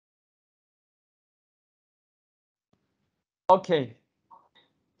Okay.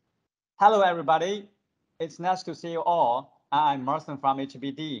 Hello, everybody. It's nice to see you all. I'm Martin from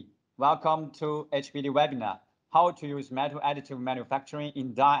HBD. Welcome to HBD webinar, How to Use Metal Additive Manufacturing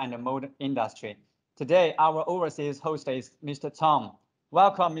in Die and Mold Industry. Today, our overseas host is Mr. Tom.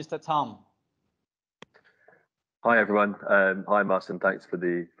 Welcome, Mr. Tom. Hi, everyone. Hi, Martin. Thanks for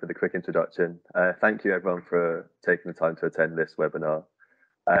the quick introduction. Thank you, everyone, for taking the time to attend this webinar.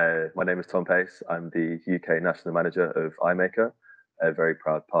 My name is Tom Pace. I'm the UK National Manager of iMaker, a very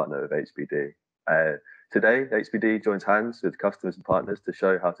proud partner of HBD. Today, HBD joins hands with customers and partners to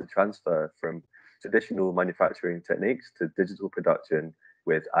show how to transfer from traditional manufacturing techniques to digital production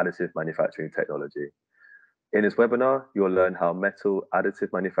with additive manufacturing technology. In this webinar, you'll learn how metal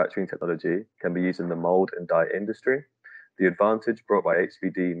additive manufacturing technology can be used in the mold and die industry, the advantage brought by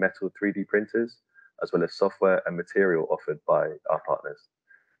HBD metal 3D printers, as well as software and material offered by our partners.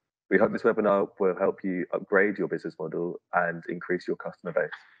 We hope this webinar will help you upgrade your business model and increase your customer base.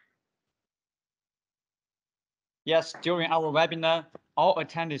 Yes, during our webinar, all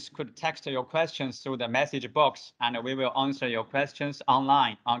attendees could text your questions through the message box, and we will answer your questions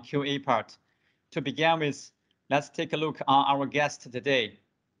online on QA part. To begin with, let's take a look on our guest today.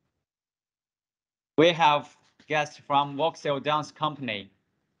 We have guests from Voxeldance company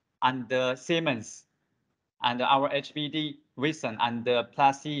and Siemens, and our HBD Wilson and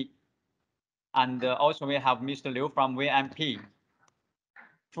PLAS-E, and also we have Mr. Liu from VMP.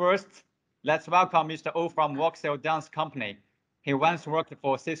 First, let's welcome Mr. Ou from Voxeldance company. He once worked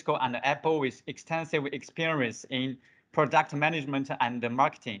for Cisco and Apple with extensive experience in product management and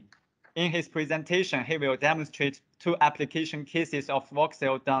marketing. In his presentation, he will demonstrate two application cases of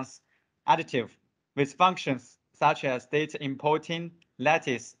Voxeldance Additive with functions such as data importing,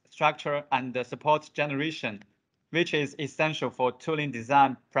 lattice, structure, and support generation, which is essential for tooling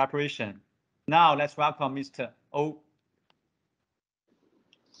design preparation. Now, let's welcome Mr. Ou.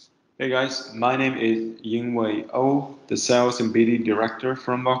 Hey guys, my name is Yinwei Ou, the Sales and BD Director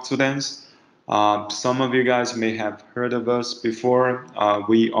from Voxeldance. Some of you guys may have heard of us before.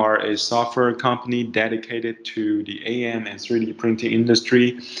 We are a software company dedicated to the AM and 3D printing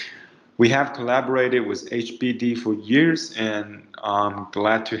industry. We have collaborated with HBD for years, and I'm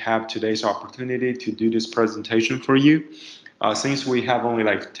glad to have today's opportunity to do this presentation for you. Since we have only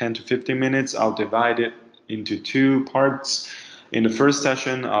like 10 to 15 minutes, I'll divide it into two parts. In the first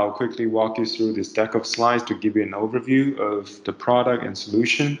session, I'll quickly walk you through this deck of slides to give you an overview of the product and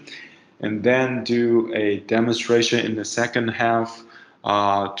solution, and then do a demonstration in the second half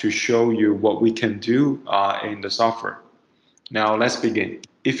to show you what we can do in the software. Now let's begin.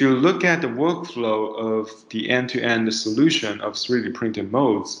 If you look at the workflow of the end-to-end solution of 3D printed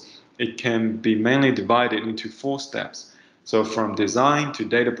molds, it can be mainly divided into 4 steps. So from design to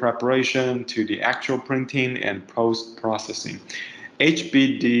data preparation to the actual printing and post-processing.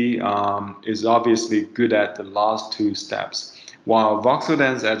 HBD is obviously good at the last 2 steps. While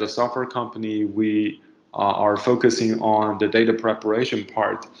Voxeldance as a software company, we are focusing on the data preparation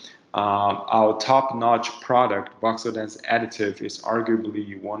part. Our top-notch product, Voxeldance Additive, is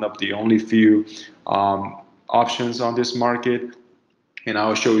arguably one of the only few options on this market, and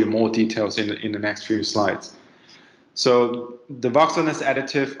I'll show you more details in the next few slides. So the Voxeldance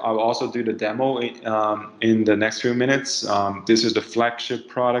Additive, I'll also do the demo in the next few minutes. This is the flagship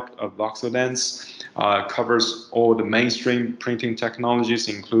product of Voxeldance. Covers all the mainstream printing technologies,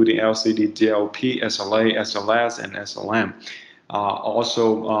 including LCD, DLP, SLA, SLS, and SLM.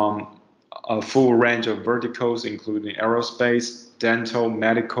 Also, a full range of verticals, including aerospace, dental,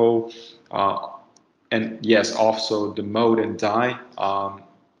 medical, and yes, also the mold and die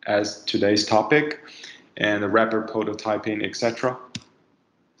as today's topic, and the rapid prototyping, etc.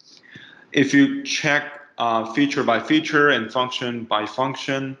 If you check feature by feature and function by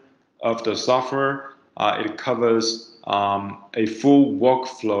function of the software, it covers a full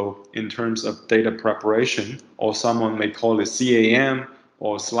workflow in terms of data preparation, or someone may call it CAM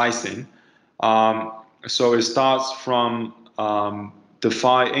or slicing. So it starts from the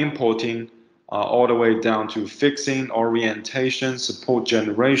file importing all the way down to fixing, orientation, support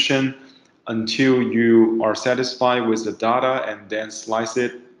generation, until you are satisfied with the data and then slice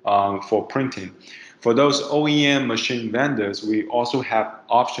it for printing. For those OEM machine vendors, we also have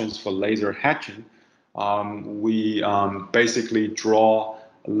options for laser hatching. We basically draw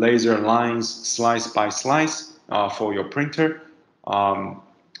laser lines slice by slice for your printer.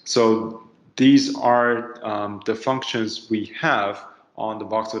 So these are the functions we have on the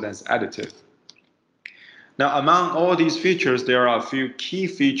Voxeldance Additive. Now, among all these features, there are a few key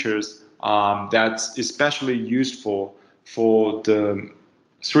features that's especially useful for the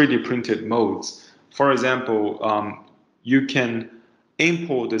 3D printed molds. For example, you can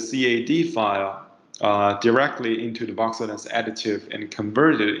import the CAD file directly into the Voxeldance Additive and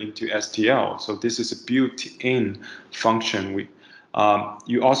convert it into STL. So this is a built-in function.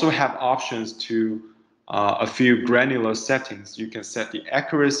 You also have options to a few granular settings. You can set the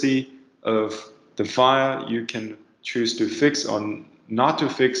accuracy of the file. You can choose to fix or not to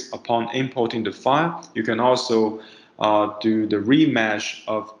fix upon importing the file. You can also do the remesh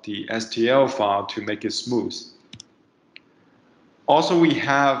of the STL file to make it smooth. Also, we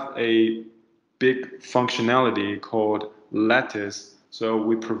have a big functionality called lattice. So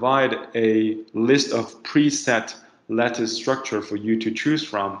we provide a list of preset lattice structure for you to choose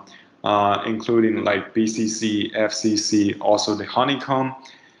from, including like BCC, FCC, also the honeycomb.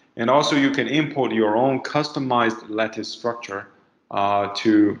 And also you can import your own customized lattice structure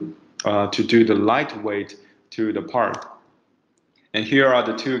to do the lightweight to the part. And here are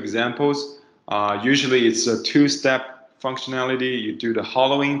the two examples. Usually it's a two-step functionality. You do the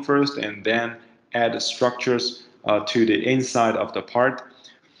hollowing first and then add structures to the inside of the part.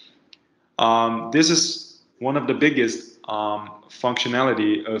 This is one of the biggest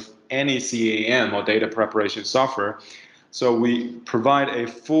functionality of any CAM or data preparation software. So we provide a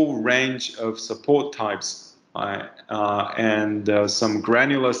full range of support types and some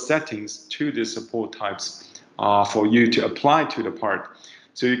granular settings to the support types for you to apply to the part.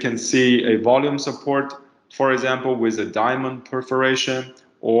 So you can see a volume support, for example, with a diamond perforation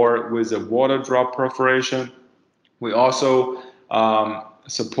or with a water drop perforation. We also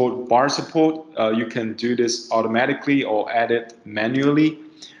support bar support. You can do this automatically or add it manually.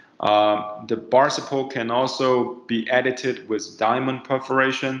 The bar support can also be edited with diamond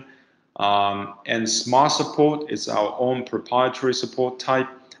perforation. And smart support is our own proprietary support type.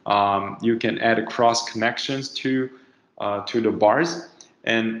 You can add cross connections to the bars,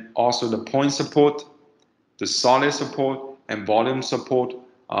 and also the point support, the solid support, and volume support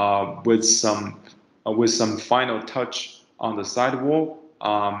with some final touch on the sidewall.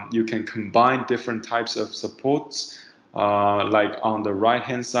 You can combine different types of supports. Like on the right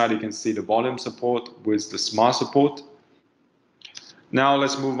hand side, you can see the volume support with the smart support. Now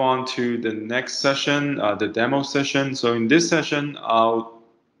let's move on to the next session, the demo session. So in this session, I'll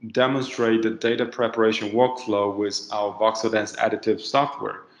demonstrate the data preparation workflow with our Voxeldance Additive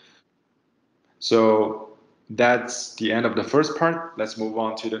software. So that's the end of the first part. Let's move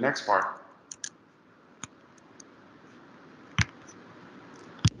on to the next part.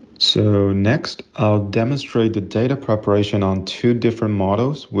 So next, I'll demonstrate the data preparation on two different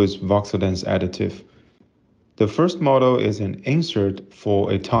models with Voxeldance Additive. The first model is an insert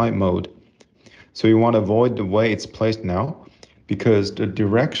for a type mode. So you want to avoid the way it's placed now, because the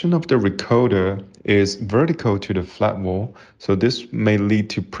direction of the recorder is vertical to the flat wall, so this may lead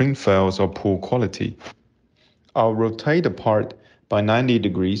to print fails or poor quality. I'll rotate the part by 90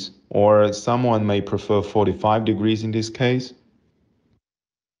 degrees, or someone may prefer 45 degrees in this case.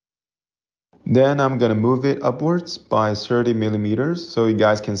 Then I'm going to move it upwards by 30 millimeters so you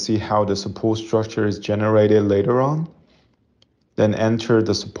guys can see how the support structure is generated later on. Then enter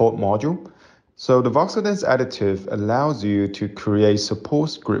the support module. So the Voxeldance Additive allows you to create support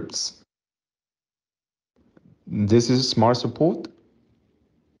scripts. This is smart support.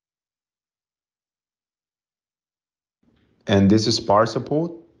 And this is bar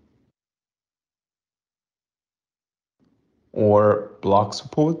support or block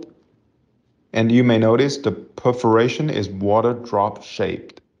support. And you may notice the perforation is water drop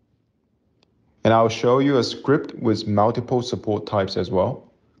shaped. And I'll show you a script with multiple support types as well.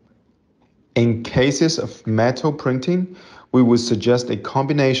 In cases of metal printing, we would suggest a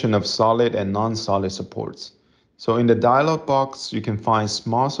combination of solid and non-solid supports. So in the dialog box, you can find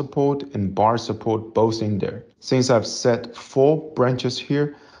smart support and bar support both in there. Since I've set 4 branches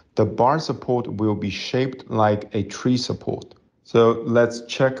here, the bar support will be shaped like a tree support. So let's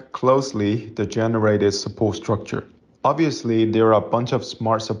check closely the generated support structure. Obviously, there are a bunch of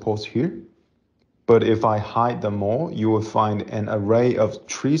smart supports here, but if I hide them all, you will find an array of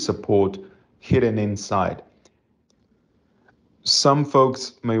tree support hidden inside. Some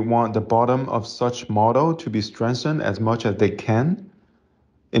folks may want the bottom of such model to be strengthened as much as they can.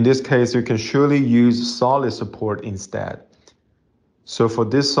 In this case, you can surely use solid support instead. So for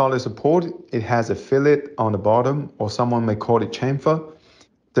this solid support, it has a fillet on the bottom, or someone may call it chamfer.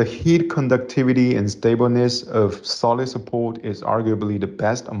 The heat conductivity and stableness of solid support is arguably the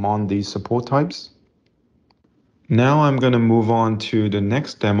best among these support types. Now I'm going to move on to the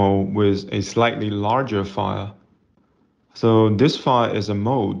next demo with a slightly larger file. So this file is a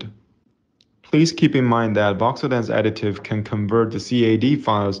mode. Please keep in mind that Voxeldance Additive can convert the CAD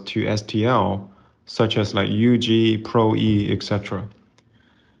files to STL, such as like UG, Pro-E, etc.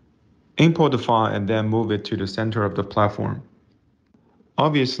 Import the file and then move it to the center of the platform.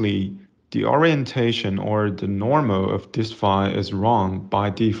 Obviously, the orientation or the normal of this file is wrong by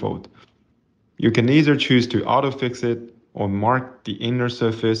default. You can either choose to auto-fix it or mark the inner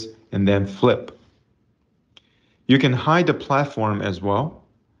surface and then flip. You can hide the platform as well.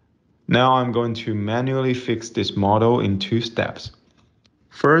 Now I'm going to manually fix this model in 2 steps.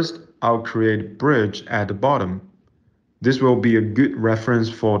 First, I'll create bridge at the bottom. This will be a good reference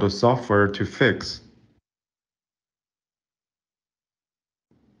for the software to fix.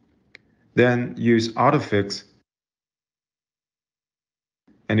 Then use AutoFix,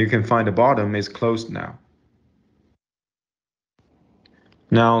 and you can find the bottom is closed now.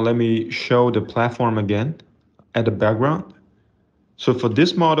 Now let me show the platform again at the background. So for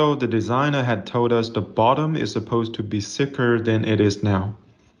this model, the designer had told us the bottom is supposed to be thicker than it is now.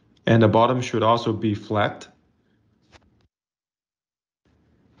 And the bottom should also be flat.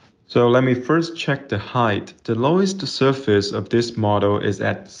 So let me first check the height. The lowest surface of this model is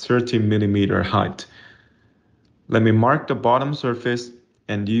at 30 millimeter height. Let me mark the bottom surface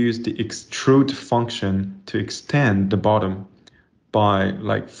and use the extrude function to extend the bottom by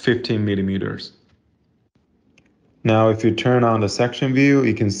like 15 millimeters. Now, if you turn on the section view,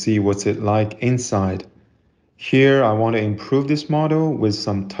 you can see what's it like inside. Here, I want to improve this model with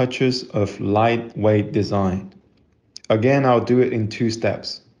some touches of lightweight design. Again, I'll do it in 2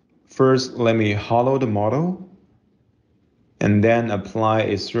 steps. First, let me hollow the model and then apply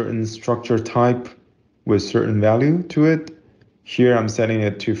a certain structure type with certain value to it. Here, I'm setting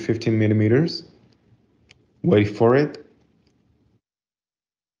it to 15 millimeters. Wait for it.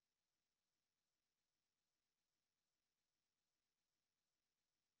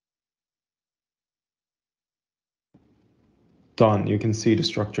 Done. You can see the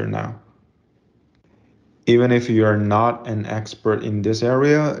structure now. Even if you are not an expert in this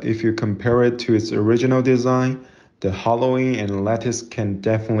area, if you compare it to its original design, the hollowing and lattice can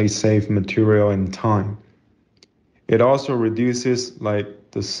definitely save material and time. It also reduces like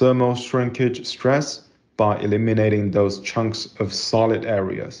the thermal shrinkage stress by eliminating those chunks of solid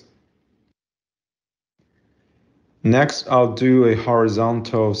areas. Next, I'll do a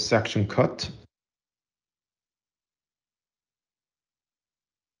horizontal section cut.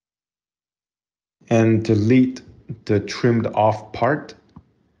 And delete the trimmed off part.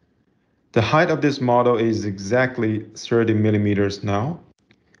 The height of this model is exactly 30 millimeters now.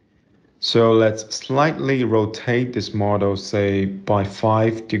 So let's slightly rotate this model, say by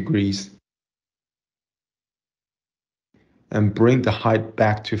 5 degrees. And bring the height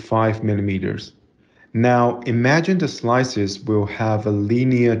back to 5 millimeters. Now imagine the slices will have a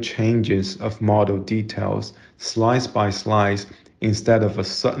linear changes of model details, slice by slice, instead of a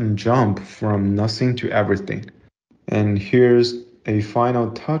sudden jump from nothing to everything. And here's a final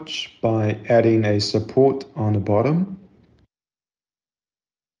touch by adding a support on the bottom.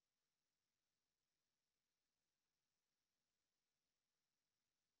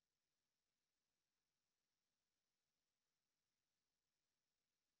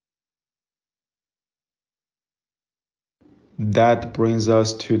 That brings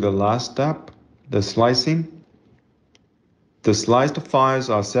us to the last step, the slicing. The sliced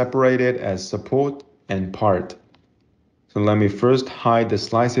files are separated as support and part. So let me first hide the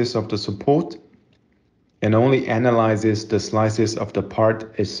slices of the support and only analyzes the slices of the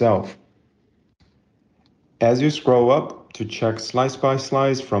part itself. As you scroll up to check slice by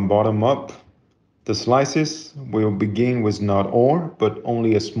slice from bottom up, the slices will begin with not all, but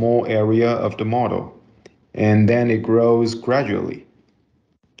only a small area of the model, and then it grows gradually.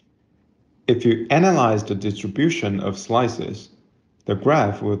 If you analyze the distribution of slices, the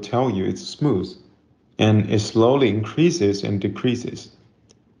graph will tell you it's smooth, and it slowly increases and decreases.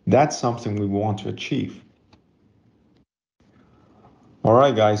 That's something we want to achieve.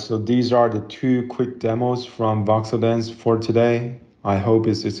 Alright guys, so these are the 2 quick demos from Voxeldance for today. I hope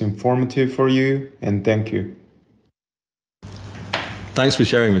it's informative for you, and thank you. Thanks for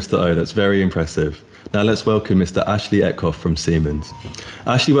sharing, Mr. O. That's very impressive. Now let's welcome Mr. Ashley Eckhoff from Siemens.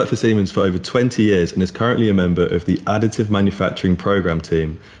 Ashley worked for Siemens for over 20 years and is currently a member of the Additive Manufacturing Program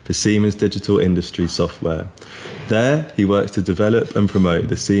team for Siemens Digital Industry Software. There, he works to develop and promote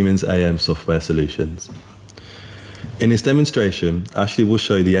the Siemens AM software solutions. In this demonstration, Ashley will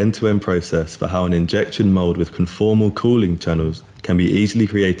show the end-to-end process for how an injection mold with conformal cooling channels can be easily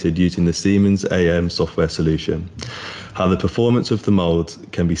created using the Siemens AM software solution, how the performance of the mold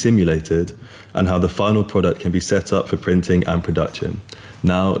can be simulated, and how the final product can be set up for printing and production.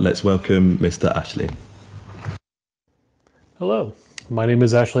 Now, let's welcome Mr. Ashley. Hello, My name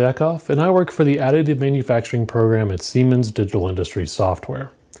is Ashley Eckhoff, and I work for the Additive Manufacturing Program at Siemens Digital Industries Software.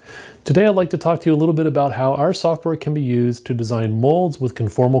 Today I'd like to talk to you a little bit about how our software can be used to design molds with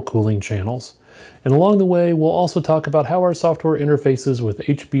conformal cooling channels. And along the way, we'll also talk about how our software interfaces with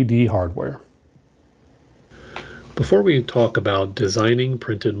HBD hardware. Before we talk about designing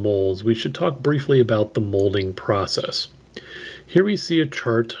printed molds, we should talk briefly about the molding process. Here we see a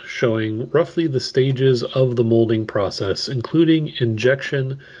chart showing roughly the stages of the molding process, including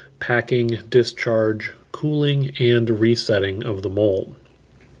injection, packing, discharge, cooling, and resetting of the mold.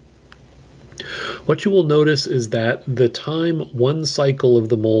 What you will notice is that the time one cycle of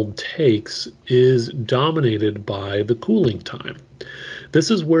the mold takes is dominated by the cooling time.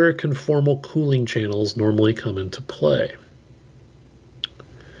 This is where conformal cooling channels normally come into play.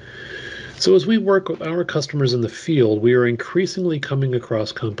 So as we work with our customers in the field, we are increasingly coming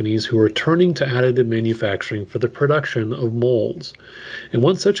across companies who are turning to additive manufacturing for the production of molds. And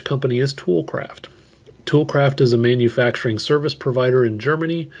one such company is Toolcraft. Toolcraft is a manufacturing service provider in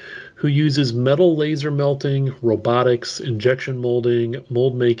Germany who uses metal laser melting, robotics, injection molding,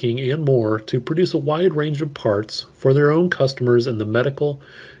 mold making, and more to produce a wide range of parts for their own customers in the medical,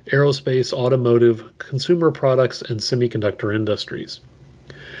 aerospace, automotive, consumer products, and semiconductor industries.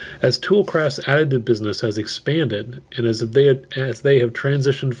 As Toolcraft's additive business has expanded, and as they have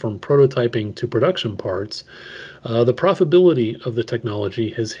transitioned from prototyping to production parts, the profitability of the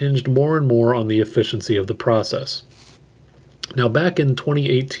technology has hinged more and more on the efficiency of the process. Now, back in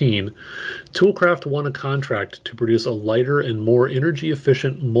 2018, Toolcraft won a contract to produce a lighter and more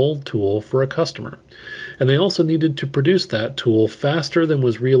energy-efficient mold tool for a customer, and they also needed to produce that tool faster than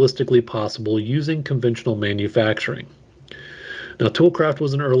was realistically possible using conventional manufacturing. Now, Toolcraft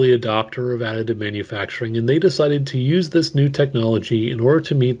was an early adopter of additive manufacturing, and they decided to use this new technology in order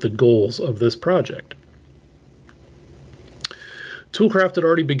to meet the goals of this project. Toolcraft had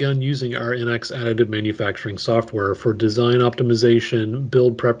already begun using our NX additive manufacturing software for design optimization,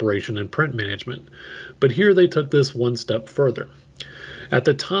 build preparation, and print management, but here they took this one step further. At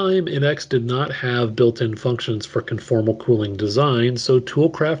the time, NX did not have built-in functions for conformal cooling design, so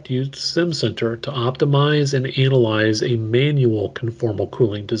Toolcraft used SimCenter to optimize and analyze a manual conformal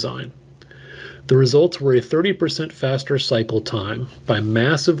cooling design. The results were a 30% faster cycle time by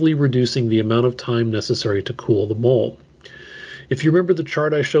massively reducing the amount of time necessary to cool the mold. If you remember the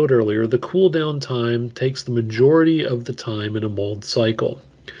chart I showed earlier, the cool down time takes the majority of the time in a mold cycle.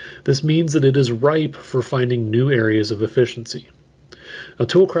 This means that it is ripe for finding new areas of efficiency. Now,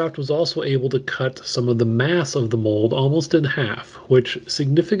 Toolcraft was also able to cut some of the mass of the mold almost in half, which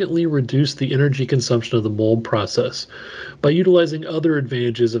significantly reduced the energy consumption of the mold process by utilizing other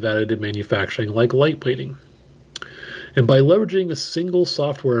advantages of additive manufacturing like lightweighting. And by leveraging a single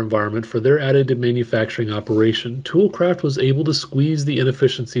software environment for their additive manufacturing operation, Toolcraft was able to squeeze the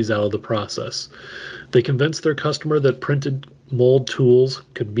inefficiencies out of the process. They convinced their customer that printed mold tools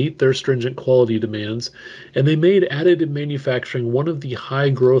could meet their stringent quality demands, and they made additive manufacturing one of the high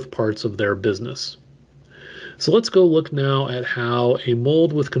growth parts of their business. So let's go look now at how a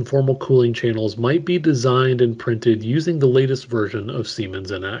mold with conformal cooling channels might be designed and printed using the latest version of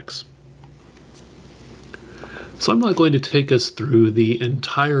Siemens NX. So I'm not going to take us through the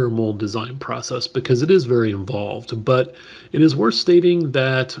entire mold design process because it is very involved, but it is worth stating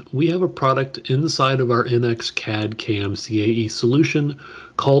that we have a product inside of our NX CAD CAM CAE solution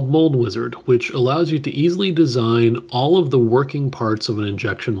called Mold Wizard, which allows you to easily design all of the working parts of an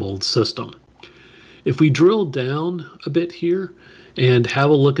injection mold system. If we drill down a bit here and have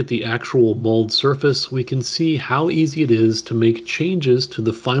a look at the actual mold surface, we can see how easy it is to make changes to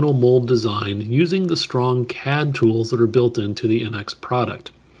the final mold design using the strong CAD tools that are built into the NX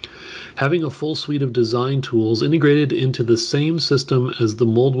product. Having a full suite of design tools integrated into the same system as the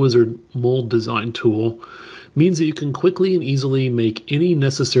Mold Wizard mold design tool means that you can quickly and easily make any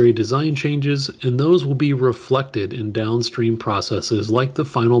necessary design changes, and those will be reflected in downstream processes like the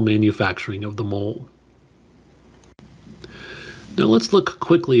final manufacturing of the mold. Now let's look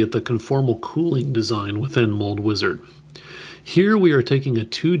quickly at the conformal cooling design within Mold Wizard. Here we are taking a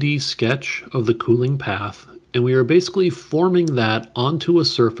 2D sketch of the cooling path, and we are basically forming that onto a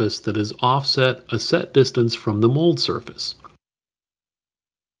surface that is offset a set distance from the mold surface.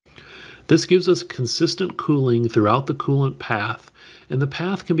 This gives us consistent cooling throughout the coolant path, and the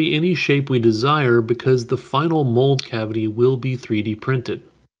path can be any shape we desire because the final mold cavity will be 3D printed.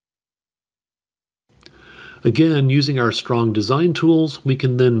 Again, using our strong design tools, we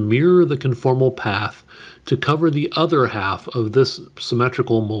can then mirror the conformal path to cover the other half of this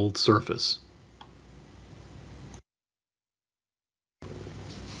symmetrical mold surface.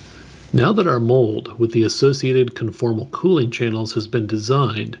 Now that our mold with the associated conformal cooling channels has been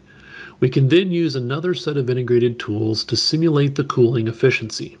designed, we can then use another set of integrated tools to simulate the cooling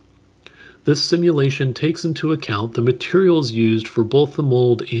efficiency. This simulation takes into account the materials used for both the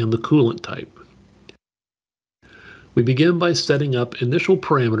mold and the coolant type. We begin by setting up initial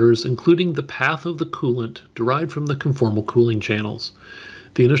parameters including the path of the coolant derived from the conformal cooling channels,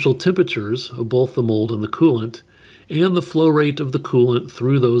 the initial temperatures of both the mold and the coolant, and the flow rate of the coolant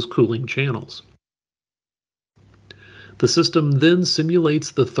through those cooling channels. The system then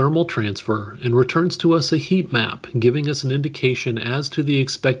simulates the thermal transfer and returns to us a heat map, giving us an indication as to the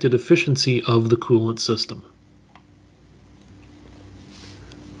expected efficiency of the coolant system.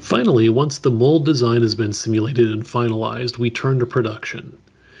 Finally, once the mold design has been simulated and finalized, we turn to production.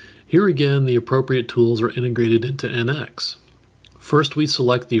 Here again, the appropriate tools are integrated into NX. First, we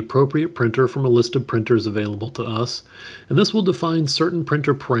select the appropriate printer from a list of printers available to us, and this will define certain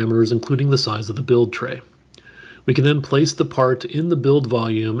printer parameters, including the size of the build tray. We can then place the part in the build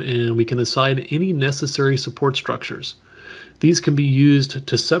volume, and we can assign any necessary support structures. These can be used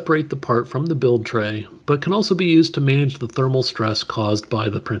to separate the part from the build tray, but can also be used to manage the thermal stress caused by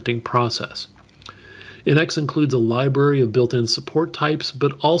the printing process. NX includes a library of built-in support types,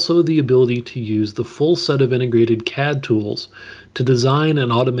 but also the ability to use the full set of integrated CAD tools to design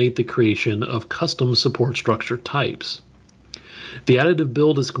and automate the creation of custom support structure types. The additive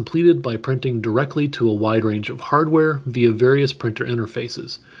build is completed by printing directly to a wide range of hardware via various printer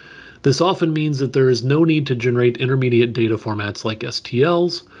interfaces. This often means that there is no need to generate intermediate data formats like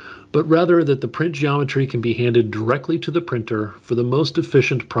STLs, but rather that the print geometry can be handed directly to the printer for the most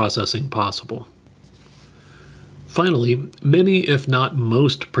efficient processing possible. Finally, many, if not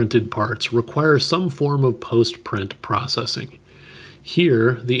most, printed parts require some form of post-print processing.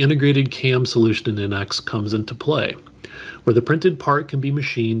 Here, the integrated CAM solution in NX comes into play, where the printed part can be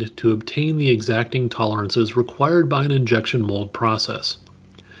machined to obtain the exacting tolerances required by an injection mold process.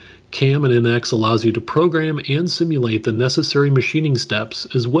 CAM in NX allows you to program and simulate the necessary machining steps,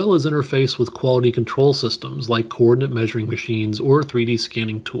 as well as interface with quality control systems like coordinate measuring machines or 3D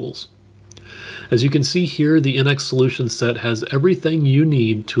scanning tools. As you can see here, the NX solution set has everything you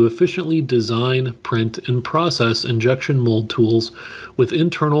need to efficiently design, print, and process injection mold tools with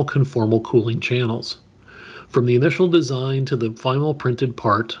internal conformal cooling channels. From the initial design to the final printed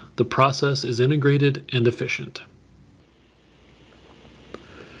part, the process is integrated and efficient.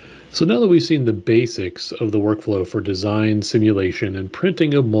 So now that we've seen the basics of the workflow for design, simulation, and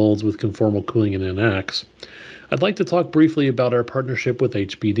printing of molds with conformal cooling in NX, I'd like to talk briefly about our partnership with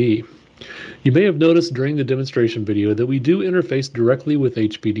HBD. You may have noticed during the demonstration video that we do interface directly with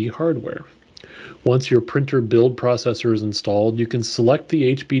HBD hardware. Once your printer build processor is installed, you can select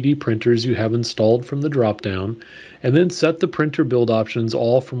the HBD printers you have installed from the dropdown, and then set the printer build options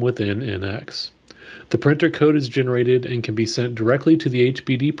all from within NX. The printer code is generated and can be sent directly to the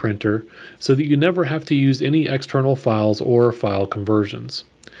HBD printer so that you never have to use any external files or file conversions.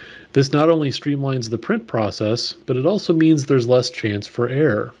 This not only streamlines the print process, but it also means there's less chance for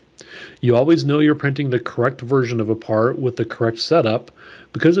error. You always know you're printing the correct version of a part with the correct setup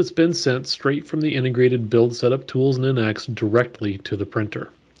because it's been sent straight from the integrated build setup tools in NX directly to the printer.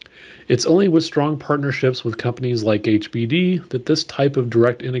 It's only with strong partnerships with companies like HBD that this type of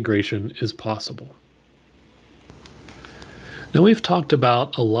direct integration is possible. Now we've talked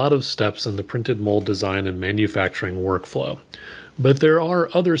about a lot of steps in the printed mold design and manufacturing workflow, but there are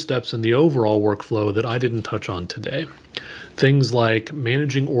other steps in the overall workflow that I didn't touch on today. Things like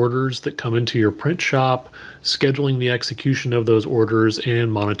managing orders that come into your print shop, scheduling the execution of those orders,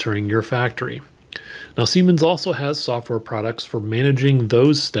 and monitoring your factory. Now, Siemens also has software products for managing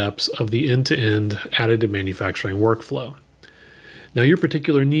those steps of the end-to-end additive manufacturing workflow. Now, your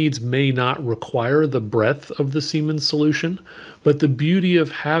particular needs may not require the breadth of the Siemens solution, but the beauty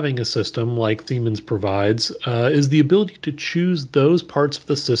of having a system like Siemens provides is the ability to choose those parts of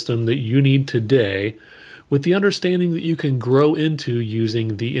the system that you need today, with the understanding that you can grow into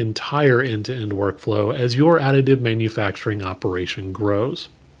using the entire end-to-end workflow as your additive manufacturing operation grows.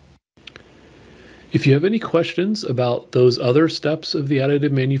 If you have any questions about those other steps of the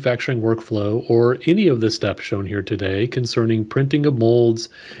additive manufacturing workflow or any of the steps shown here today concerning printing of molds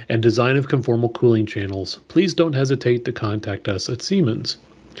and design of conformal cooling channels, please don't hesitate to contact us at Siemens.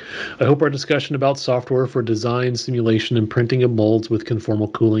 I hope our discussion about software for design, simulation, and printing of molds with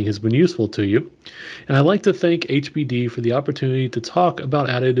conformal cooling has been useful to you. And I'd like to thank HBD for the opportunity to talk about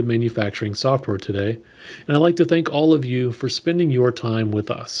additive manufacturing software today. And I'd like to thank all of you for spending your time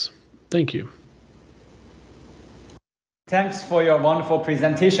with us. Thank you. Thanks for your wonderful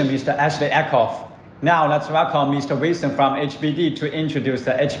presentation, Mr. Ashley Eckhoff. Now let's welcome Mr. Wilson from HBD to introduce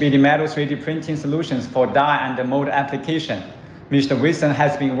the HBD metal 3D printing solutions for die and mold application. Mr. Wilson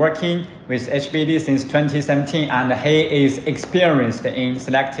has been working with HBD since 2017 and he is experienced in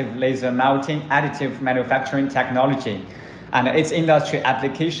selective laser melting additive manufacturing technology and its industry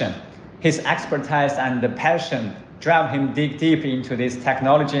application. His expertise and passion drive him dig deep into this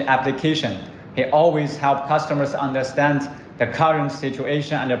technology application. He always helps customers understand the current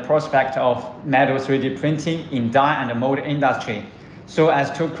situation and the prospect of metal 3D printing in die and mold industry, so as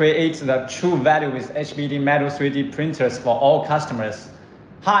to create the true value with HBD metal 3D printers for all customers.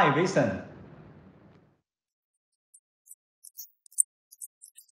 Hi, Wilson.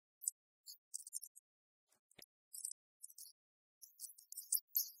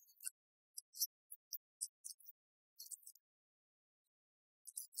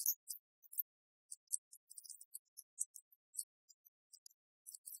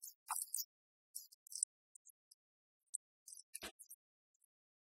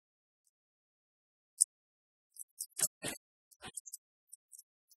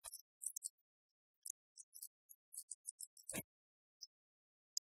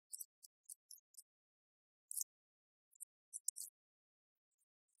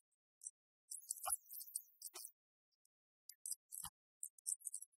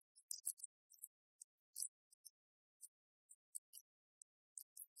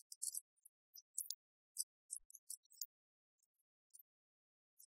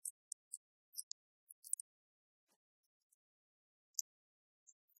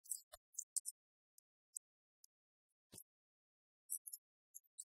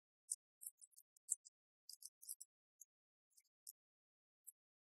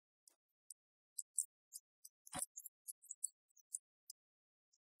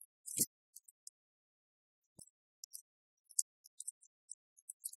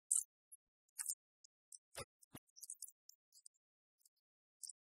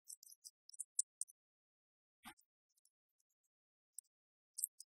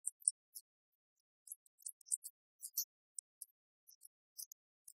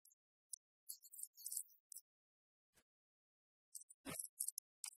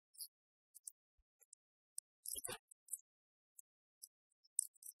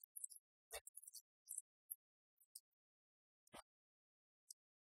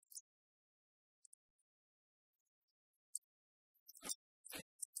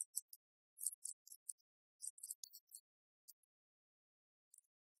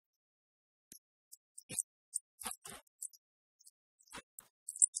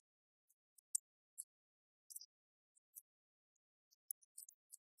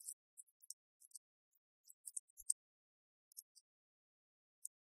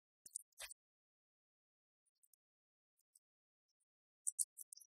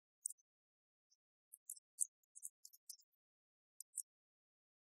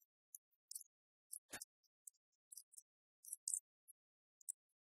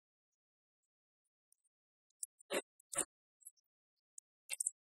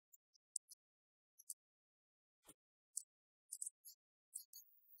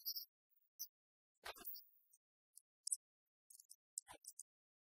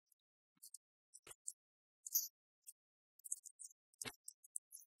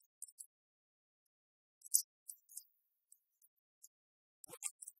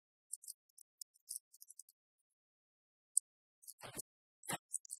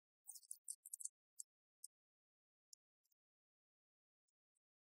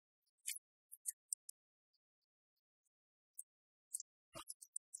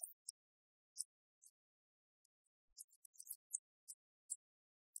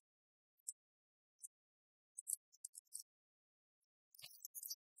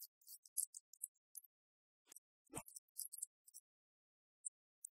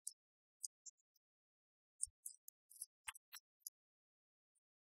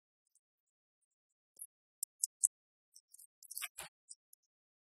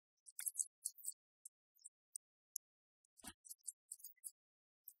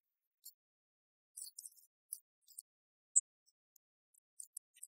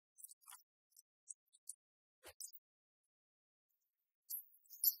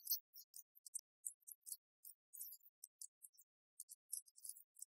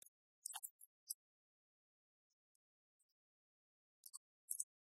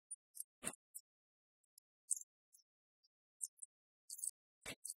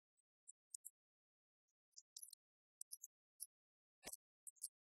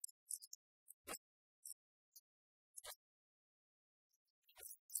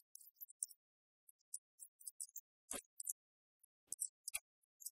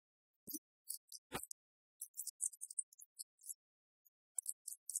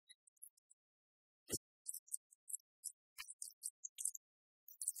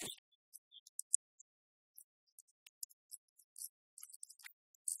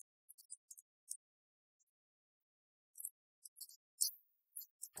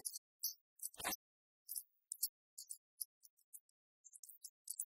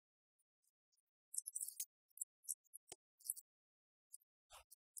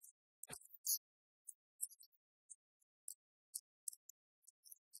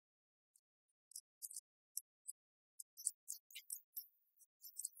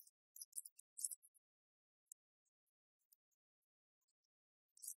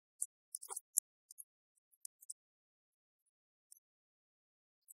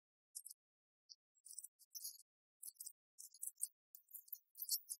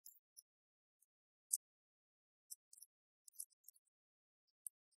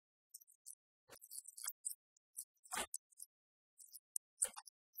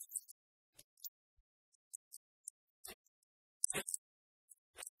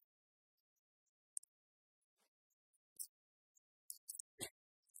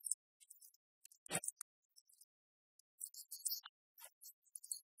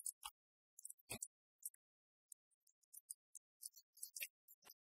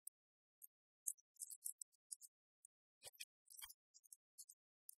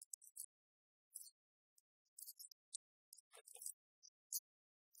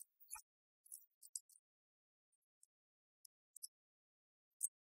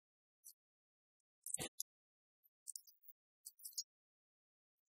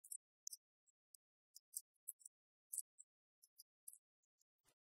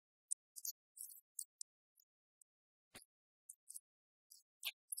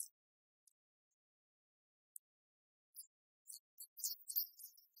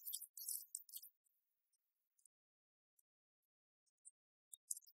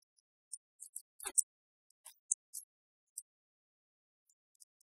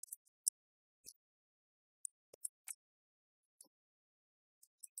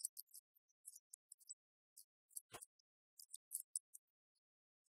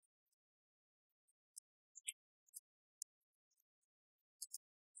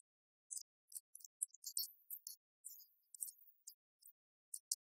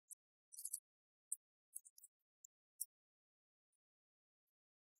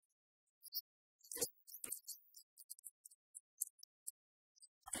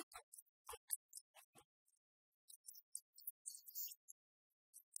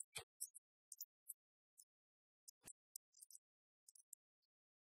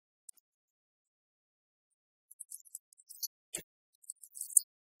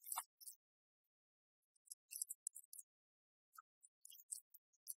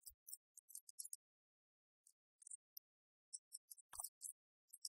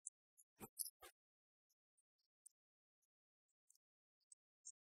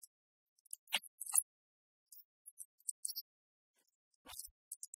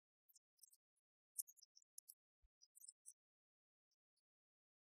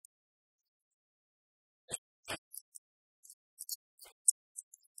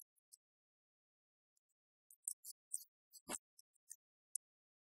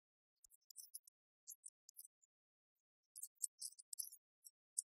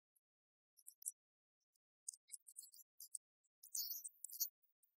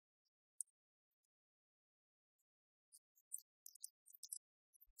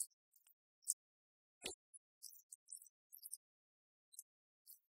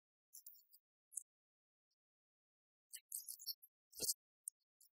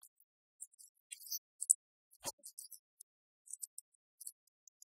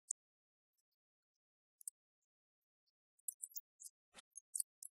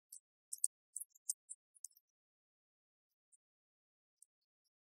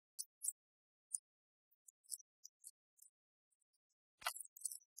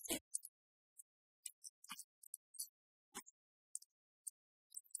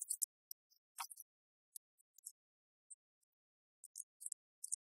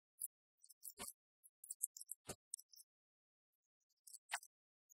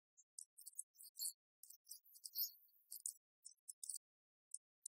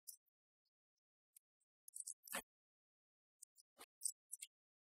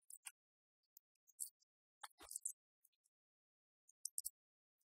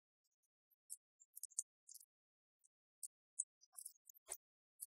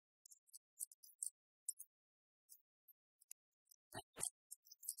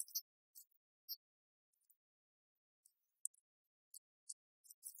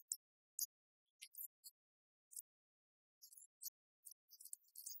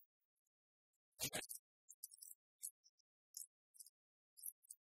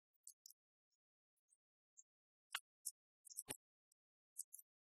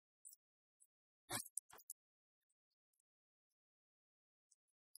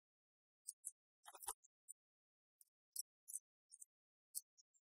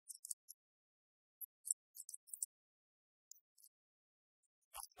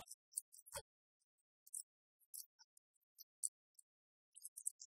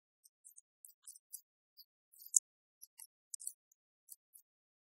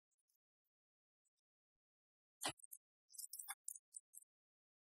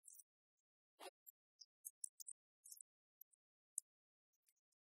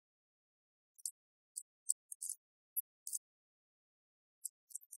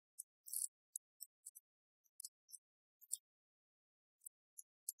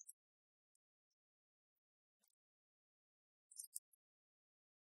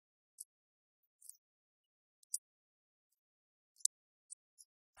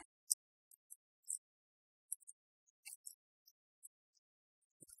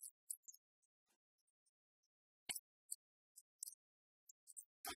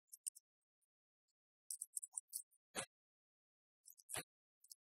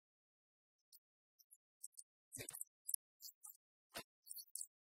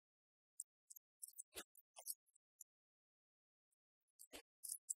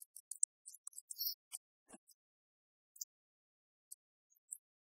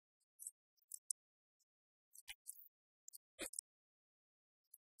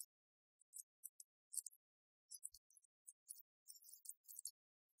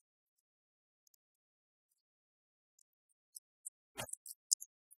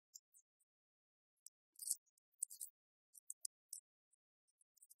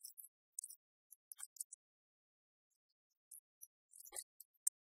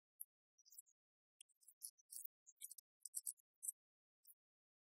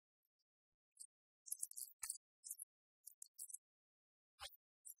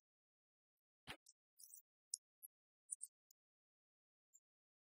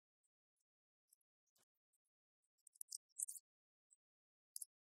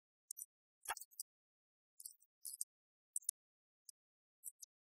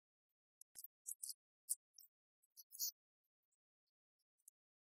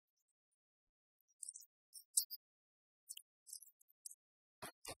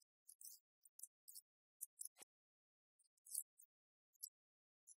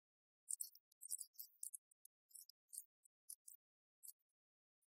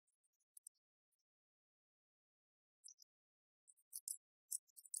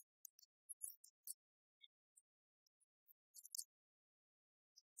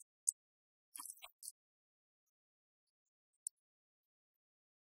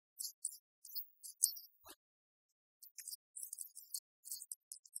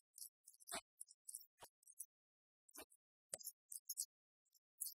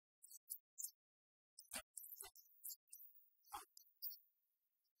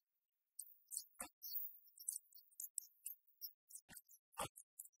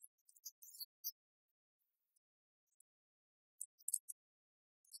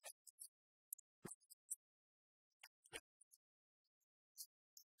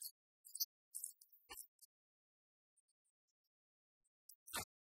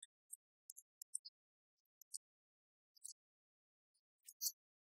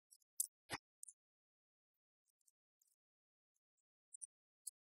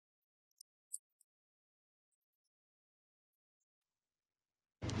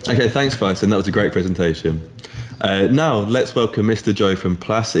 Okay, thanks, Bryson. That was a great presentation. Now, let's welcome Mr. Joe from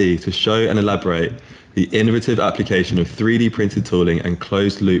PLAS-E to show and elaborate the innovative application of 3D printed tooling and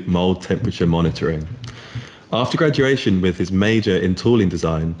closed-loop mold temperature monitoring. After graduation with his major in tooling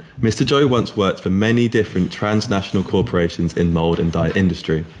design, Mr. Joe once worked for many different transnational corporations in mold and die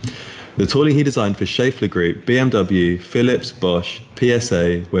industry. The tooling he designed for Schaeffler Group, BMW, Philips, Bosch,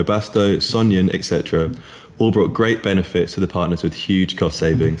 PSA, Webasto, Sonyan, etc. all brought great benefits to the partners with huge cost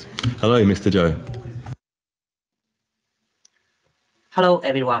savings. Hello, Mr. Joe. Hello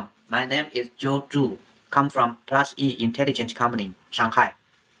everyone, my name is Joe Zhu, come from PLAS-E Intelligent Company, Shanghai.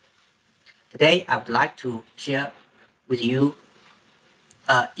 Today I would like to share with you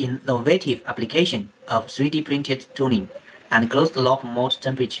an innovative application of 3D printed tooling and closed-loop mold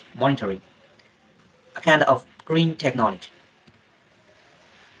temperature monitoring, a kind of green technology.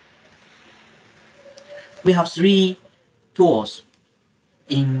 We have three tools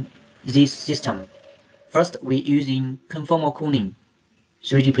in this system. First, we're using conformal cooling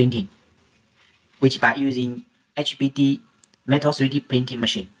 3D printing, which by using HBD metal 3D printing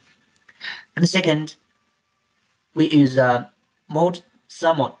machine. And second, we use a mold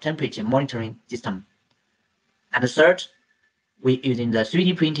thermal temperature monitoring system. And third, we're using the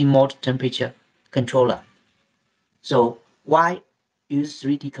 3D printing mold temperature controller. So why use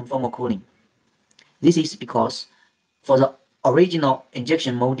 3D conformal cooling? This is because for the original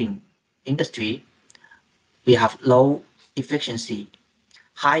injection molding industry, we have low efficiency,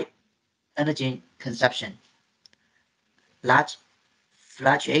 high energy consumption, large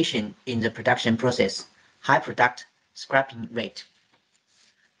fluctuation in the production process, high product scrapping rate.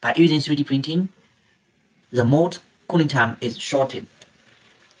 By using 3D printing, the mold cooling time is shortened,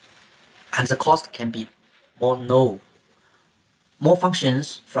 and the cost can be more low. More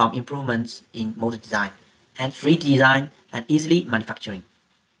functions from improvements in mold design, and free design and easily manufacturing.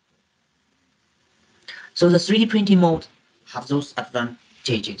 So the 3D printing mold have those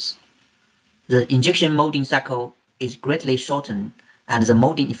advantages. The injection molding cycle is greatly shortened and the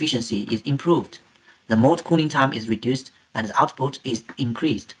molding efficiency is improved. The mold cooling time is reduced and the output is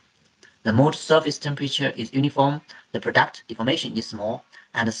increased. The mold surface temperature is uniform, the product deformation is small,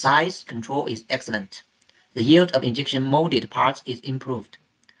 and the size control is excellent. The yield of injection molded parts is improved.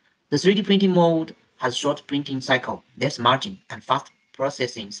 The 3D printing mold has short printing cycle, less margin, and fast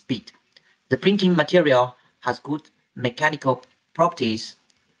processing speed. The printing material has good mechanical properties,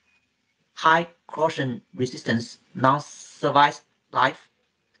 high corrosion resistance, non-service life,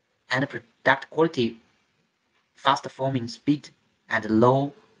 and product quality, fast forming speed, and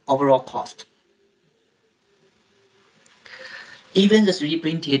low overall cost. Even the 3D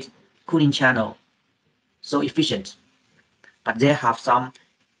printed cooling channel so efficient, but they have some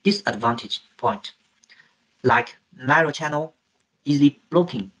disadvantage point, like narrow channel, easily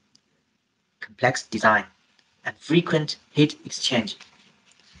blocking, complex design, and frequent heat exchange.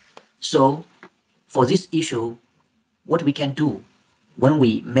 So for this issue, what we can do when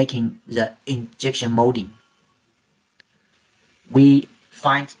we making the injection molding, we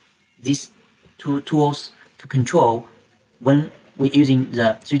find these two tools to control when we're using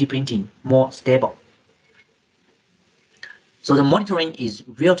the 3D printing more stable. So the monitoring is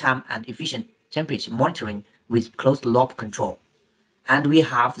real-time and efficient temperature monitoring with closed loop control. And we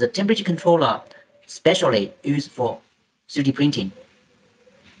have the temperature controller specially used for 3D printing,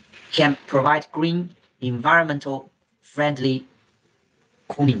 can provide green, environmental friendly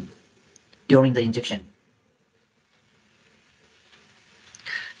cooling during the injection.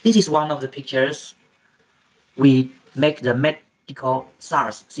 This is one of the pictures. We make the medical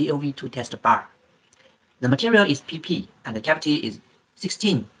SARS CoV2 test bar. The material is PP and the cavity is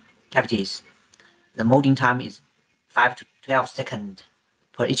 16 cavities. The molding time is 5 to 12 seconds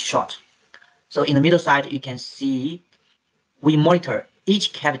per each shot. So in the middle side, you can see we monitor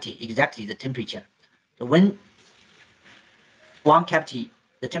each cavity exactly the temperature. So when one cavity,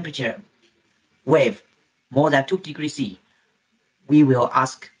 the temperature wave more than 2 degrees C, we will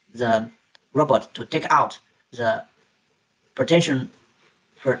ask the robot to take out the potential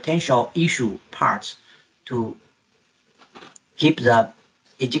issue parts to keep the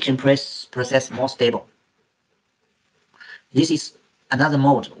injection process more stable. This is another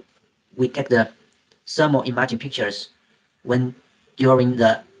mode. We take the thermal imaging pictures when during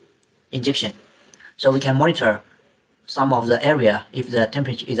the injection, so we can monitor some of the area if the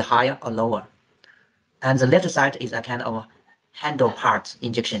temperature is higher or lower. And the left side is a kind of handle parts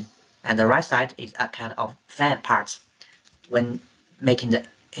injection, and the right side is a kind of fan parts when making the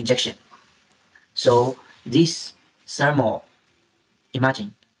injection. So this thermal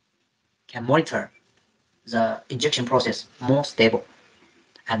imaging can monitor the injection process more stable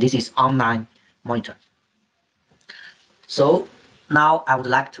and this is online monitor. So now I would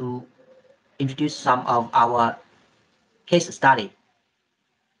like to introduce some of our case study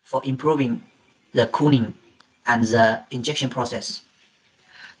for improving the cooling and the injection process.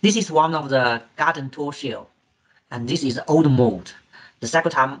 This is one of the garden tool shell, and this is old mold. The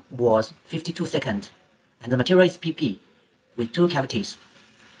cycle time was 52 seconds, and the material is PP with 2 cavities.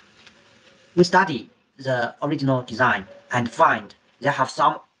 We study the original design and find there have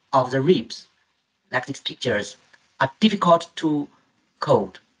some of the ribs, like these pictures, are difficult to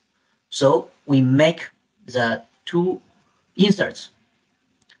code. So we make the 2 inserts,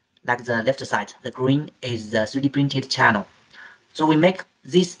 like the left side, the green is the 3D printed channel. So we make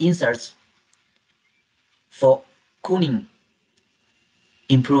these inserts for cooling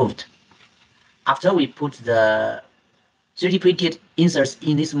improved. After we put the 3D printed inserts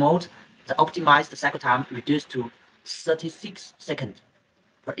in this mode, the optimized cycle time reduced to 36 seconds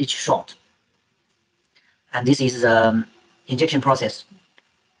per each shot. And this is the injection process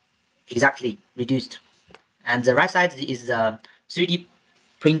exactly reduced. And the right side is the 3D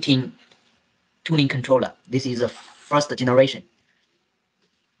printing tuning controller. This is the first generation.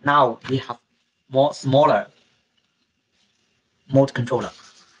 Now we have more smaller mode controller,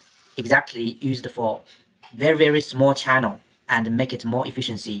 exactly used for very small channel and make it more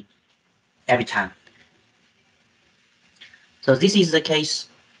efficiency every time. So this is the case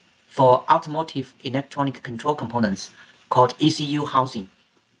for automotive electronic control components called ECU housing.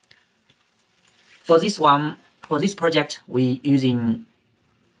 For this one, for this project, we using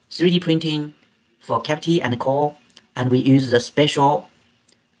 3D printing for cavity and core, and we use the special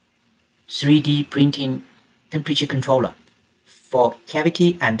 3D printing temperature controller for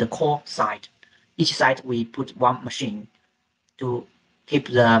cavity and the core side. Each side we put one machine to keep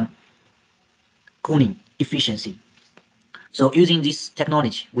the cooling efficiency. So using this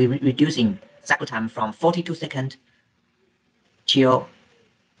technology, we're reducing cycle time from 42 seconds till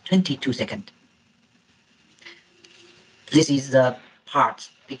 22 seconds. This is the part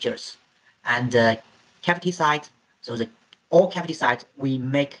pictures and the cavity side. So the all cavity side we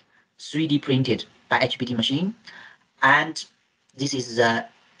make 3D printed by HBD machine, and this is the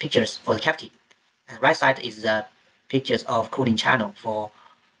pictures for the cavity. And right side is the pictures of cooling channel for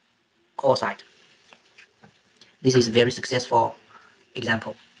core side. This is a very successful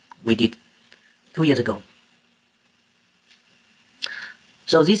example we did 2 years ago.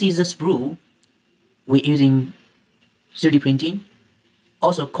 So this is the sprue we're using 3D printing.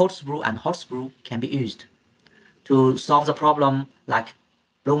 Also cold sprue and hot sprue can be used to solve the problem like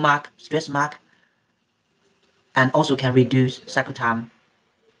blow mark, stress mark, and also can reduce cycle time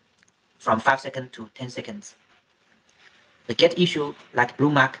from 5 seconds to 10 seconds. The get issue like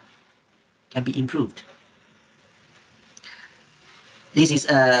blow mark can be improved. This is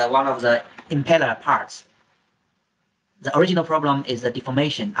one of the impeller parts. The original problem is the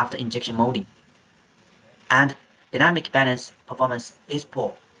deformation after injection molding, and dynamic balance performance is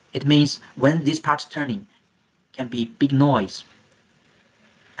poor. It means when this part turning can be big noise.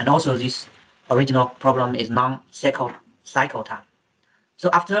 And also this original problem is cycle time. So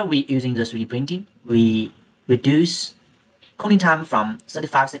after we using the 3D printing, we reduce cooling time from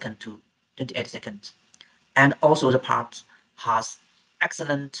 35 seconds to 28 seconds. And also the part has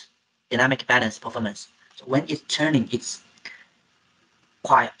excellent dynamic balance performance. So when it's turning, it's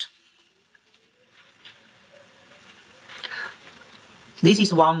quiet. This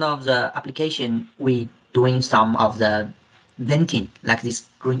is one of the application we doing some of the venting, like this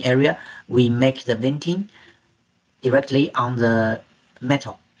green area. We make the venting directly on the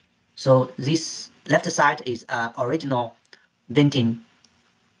metal. So this left side is original venting.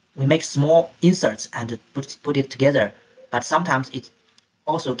 We make small inserts and put it together, but sometimes it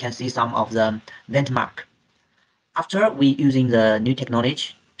also can see some of the vent mark. After we using the new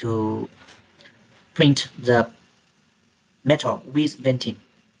technology to print the metal with venting,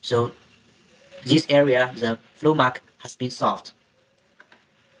 so this area, the flow mark has been solved.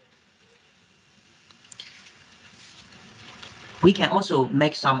 We can also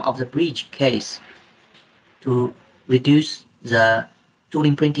make some of the bridge case to reduce the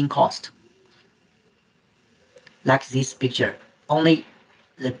tooling printing cost. Like this picture, only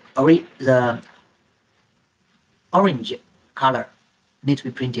the orange color needs to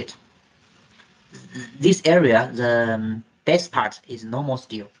be printed. This area, the base part is normal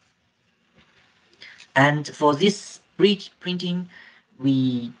steel. And for this bridge printing,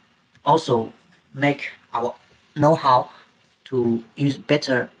 we also make our know-how to use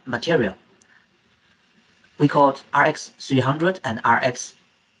better material. We call it RX 300 and RX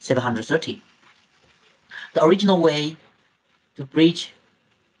 730. The original way to bridge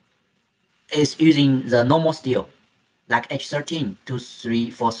is using the normal steel, like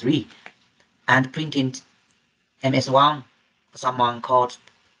H132343, and printed MS1, someone called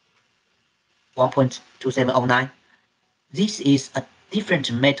 1.2709. This is a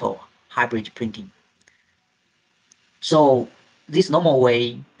different metal hybrid printing. So this normal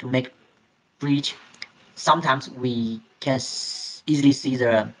way to make bridge, sometimes we can easily see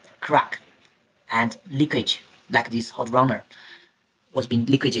the crack and leakage, like this hot runner was being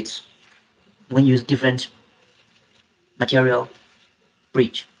leakaged when you use different material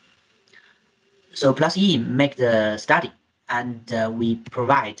bridge. So PLAS-E make the study, and we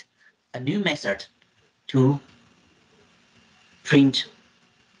provide a new method to print.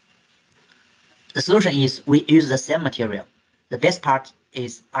 The solution is we use the same material. The best part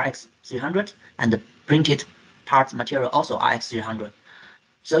is RX300, and the printed part material also RX300.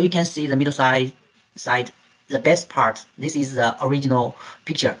 So you can see the middle side, the best part. This is the original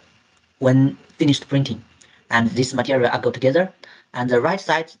picture when finished printing, and this material are go together. And the right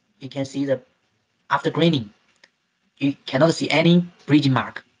side, you can see the after graining. You cannot see any bridging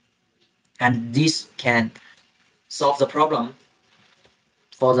mark, and this can solve the problem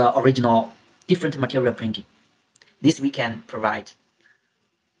for the original different material printing. This we can provide.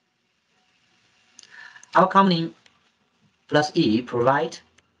 Our company PLAS-E provide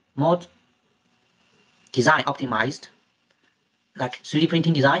more design optimized, like 3D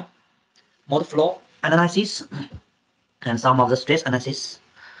printing design, mode flow analysis, and some of the stress analysis.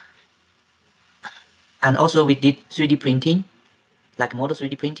 And also we did 3D printing, like model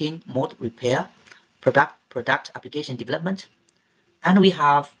 3D printing, mode repair, product application development. And we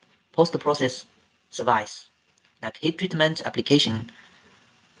have post-process service, like heat treatment application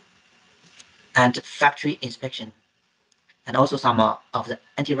and factory inspection, and also some of the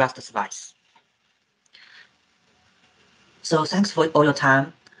anti-rust service. So thanks for all your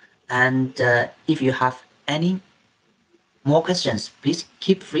time, and if you have any more questions, please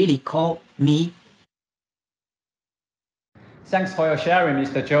keep freely call me. Thanks for your sharing,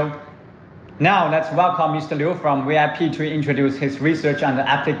 Mr. Zhou. Now let's welcome Mr. Liu from VIP to introduce his research and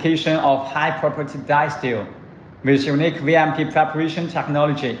application of high-property die steel. With unique VMP preparation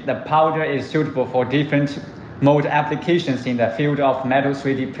technology, the powder is suitable for different mold applications in the field of metal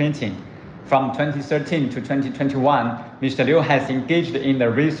 3D printing. From 2013 to 2021, Mr. Liu has engaged in the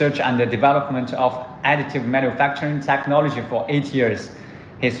research and the development of additive manufacturing technology for 8 years.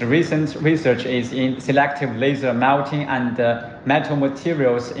 His recent research is in selective laser melting and metal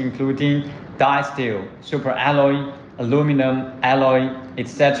materials, including die steel, superalloy, aluminum alloy,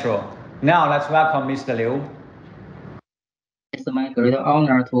 etc. Now let's welcome Mr. Liu. It's my great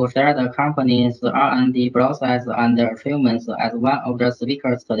honor to share the company's R&D process and achievements as one of the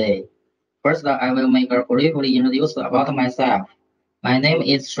speakers today. First, I will make a briefly introduce about myself. My name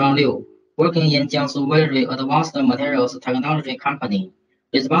is Shuang Liu, working in Jiangsu Very Advanced Materials Technology Company,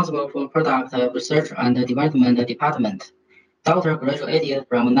 responsible for product research and development department. Doctor graduated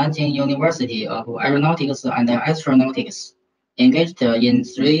from Nanjing University of Aeronautics and Astronautics, engaged in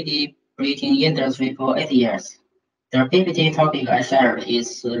 3D printing industry for 8 years. The PPT topic I shared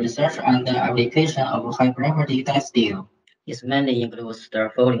is research and application of high-property die steel. It mainly includes the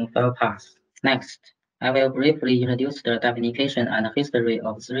following 5 parts. Next, I will briefly introduce the definition and history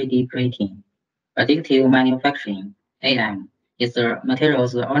of 3D printing. Additive manufacturing, AM, is the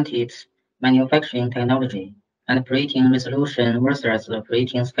materials-oriented manufacturing technology, and printing resolution versus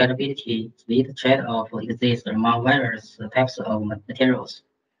printing scalability speed trade-off exists among various types of materials,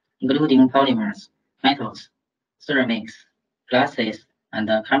 including polymers, metals, ceramics, glasses, and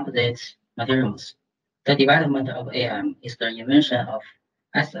composite materials. The development of AM is the invention of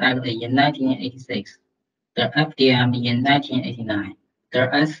SLA in 1986, the FDM in 1989, the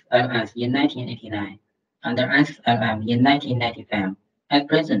SLS in 1989, and the SLM in 1995. At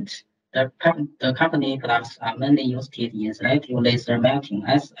present, the company products are mainly used in selective laser melting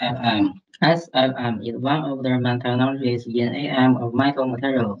SLM. SLM is one of the main technologies in AM of metal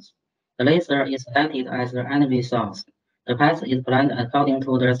materials. The laser is selected as the energy source. The path is planned according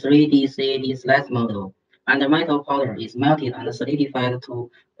to the 3D CAD slice model, and the metal powder is melted and solidified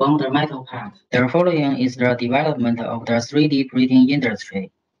to form the metal part. The following is the development of the 3D printing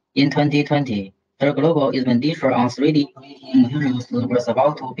industry. In 2020, the global expenditure on 3D printing materials was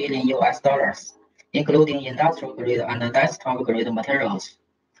about $2 billion, including industrial grade and desktop grade materials,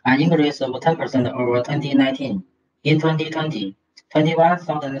 an increase of 10% over 2019. In 2020,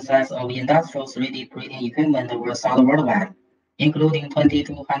 21,000 sets of industrial 3D printing equipment were sold worldwide, including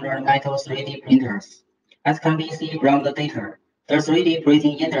 2,200 metal 3D printers. As can be seen from the data, the 3D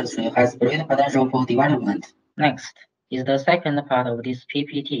printing industry has great potential for development. Next is the second part of this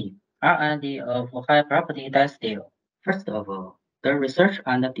PPT. R&D of high-property die steel. First of all, the research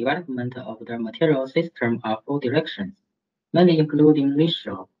and development of the material system are 4 directions, mainly including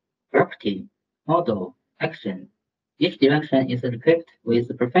ratio, property, model, action. Each direction is equipped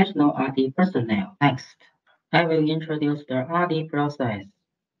with professional R&D personnel. Next, I will introduce the R&D process.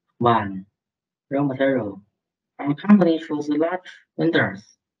 1. Raw material. Our company chooses large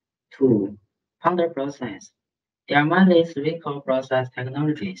vendors. 2. Powder process. There are mainly 3 core process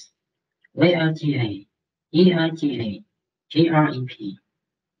technologies: VLGA, EIGA, GREP.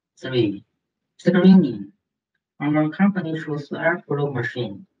 3. Screening. Our company chooses airflow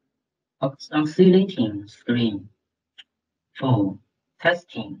machine, oscillating screen. 4.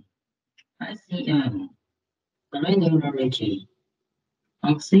 Testing. SEM, granularity,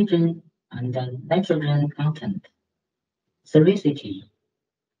 oxygen and nitrogen content, sericity,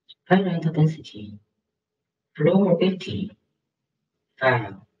 parent density, flowability.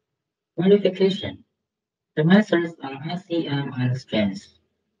 5. Verification. The methods are SEM and strength.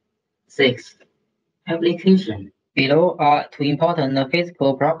 6. Application. Below are 2 important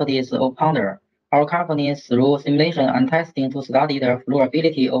physical properties of powder. Our company, through simulation and testing to study the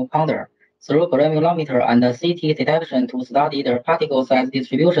flowability of powder, through granulometer and CT detection to study the particle size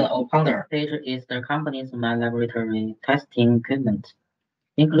distribution of powder. This is the company's main laboratory testing equipment,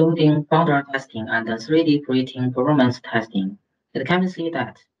 including powder testing and 3D printing performance testing. It can be seen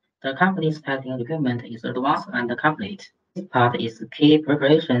that the company's testing equipment is advanced and complete. This part is key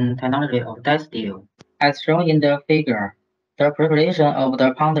preparation technology of die steel. As shown in the figure, the preparation of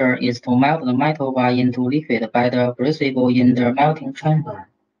the powder is to melt the metal bar into liquid by the crucible in the melting chamber,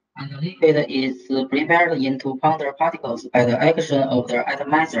 and the liquid is prepared into powder particles by the action of the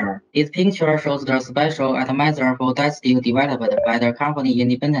atomizer. This picture shows the special atomizer for die steel developed by the company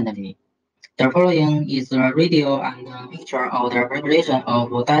independently. The following is a video and a picture of the preparation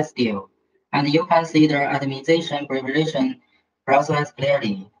of die steel, and you can see the atomization preparation process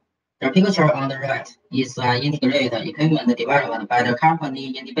clearly. The picture on the right is an integrated equipment developed by the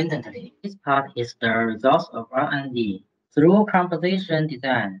company independently. This part is the result of R&D. Through composition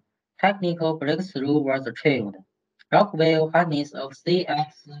design, technical breakthrough was achieved. Rockwell hardness of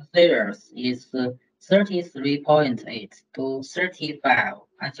CX layers is 33.8 to 35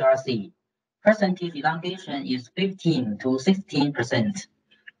 HRC. Percentage elongation is 15 to 16%.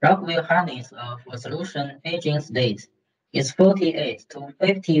 Rockwell hardness of solution aging state is 48 to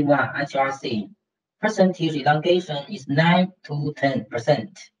 51 HRC. Percentage elongation is 9 to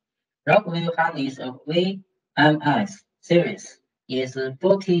 10%. Rockwell hardness of VMS series is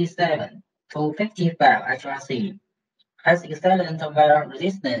 47 to 55 HRC. Has excellent wear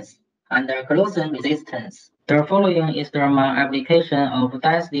resistance and corrosion resistance. The following is the main application of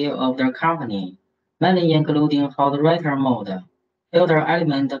die steel of the company, mainly including hot reactor mode, filter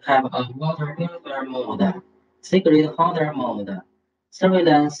element cap of water purifier mode, secret holder mode,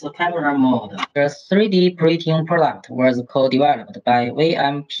 surveillance camera mode. The 3D printing product was co-developed by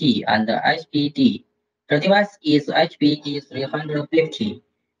VMP and HBD. The device is HBD 350.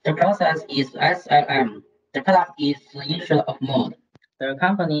 The process is SLM. The product is initial of mode. The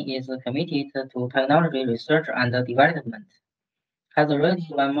company is committed to technology research and development, has already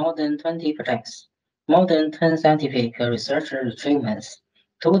won more than 20 projects, more than 10 scientific research achievements,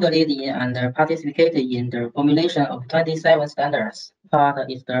 took the lead in and participated in the formulation of 27 standards. Part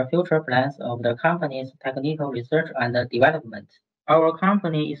is the future plans of the company's technical research and development. Our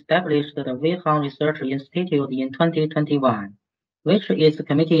company established the Wuhan Research Institute in 2021, which is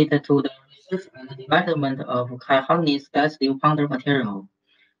committed to the research and development of high-hardness die steel powder material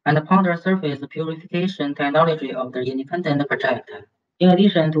and powder surface purification technology of the independent project. In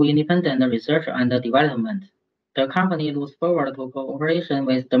addition to independent research and development, the company looks forward to cooperation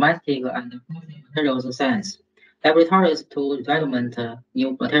with domestic and foreign materials science laboratories to development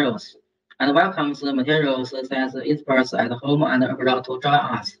new materials, and welcomes the materials science experts at home and abroad to join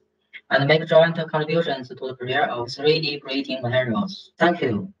us and make joint contributions to the career of 3D printing materials. Thank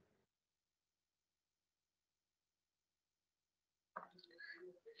you.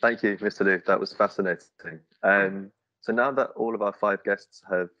 Thank you, Mr. Liu. That was fascinating. So now that all of our 5 guests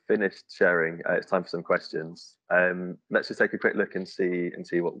have finished sharing, it's time for some questions. Let's just take a quick look and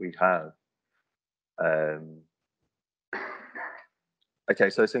see what we have. Okay,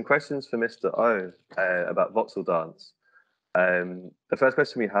 so some questions for Mr. O about Voxeldance. The first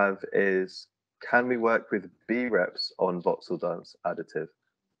question we have is, can we work with B reps on Voxeldance Additive?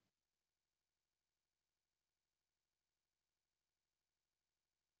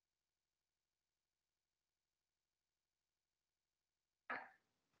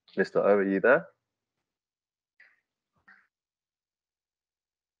 Mr. O, are you there?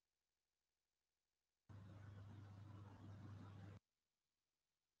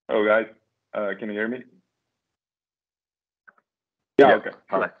 Oh, guys, can you hear me? Yeah, okay.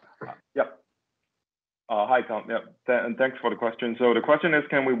 Hi. Yep. Hi, Tom. Yep. And thanks for the question. So the question is,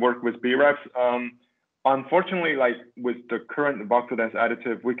 can we work with BREPs? Unfortunately, like with the current Voxeldance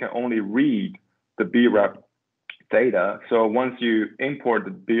additive, we can only read the BREP data. So once you import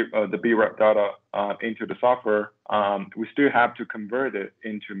the BREP data into the software, we still have to convert it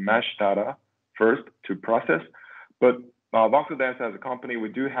into mesh data first to process. But Voxeldance as a company, we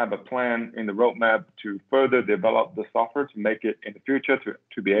do have a plan in the roadmap to further develop the software to make it in the future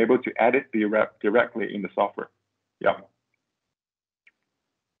to be able to edit BREP directly in the software. Yeah.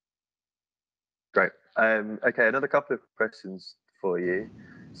 Great. Okay, another couple of questions for you.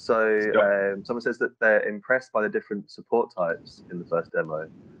 So someone says that they're impressed by the different support types in the first demo.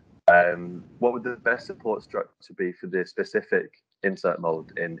 What would the best support structure be for the specific insert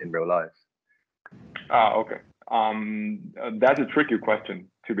mold in real life? Okay. That's a tricky question,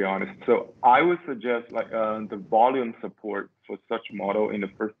 to be honest. So I would suggest like the volume support for such model in the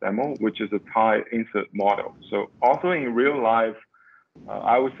first demo, which is a tyre insert model. So also in real life,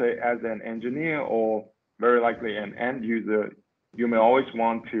 I would say as an engineer or very likely an end user, you may always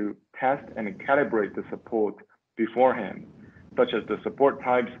want to test and calibrate the support beforehand, such as the support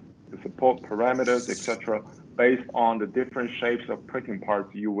types, the support parameters, etc., based on the different shapes of printing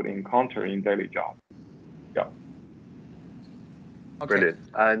parts you would encounter in daily job. Yeah. Okay. Brilliant.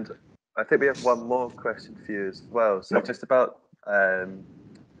 And I think we have one more question for you as well. So just about,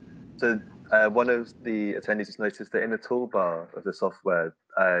 one of the attendees has noticed that in the toolbar of the software,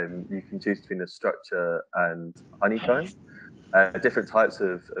 you can choose between a structure and honeycomb, different types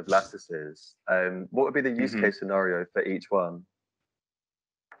of lattices. What would be the use case scenario for each one?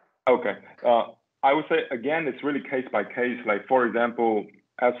 Okay. I would say, again, it's really case by case. Like, for example,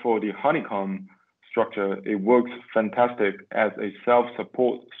 as for the honeycomb structure, it works fantastic as a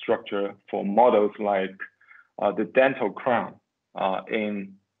self-support structure for models like the dental crown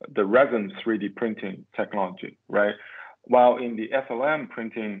in the resin 3D printing technology, right? While in the SLM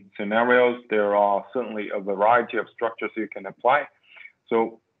printing scenarios, there are certainly a variety of structures you can apply.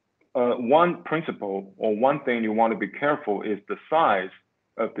 So one principle or one thing you want to be careful is the size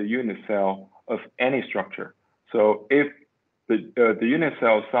of the unit cell of any structure. So if the unit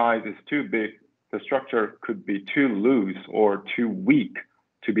cell size is too big, the structure could be too loose or too weak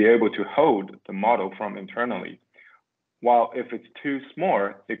to be able to hold the model from internally. While if it's too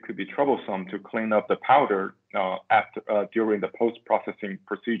small, it could be troublesome to clean up the powder during the post-processing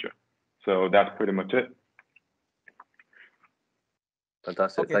procedure. So that's pretty much it.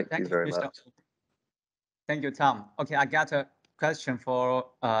 Fantastic. Okay, thank you very much. Thank you, Tom. Okay, I got a question for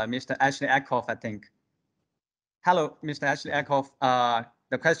Mr. Ashley Eckhoff, I think. Hello, Mr. Ashley Eckhoff.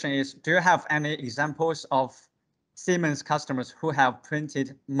 The question is, do you have any examples of Siemens customers who have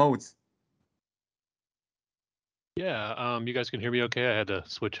printed molds? Yeah, you guys can hear me okay? I had to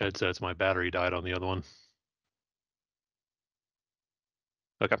switch headsets. My battery died on the other one.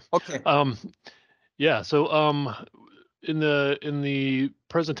 Okay. Okay. Yeah, so in the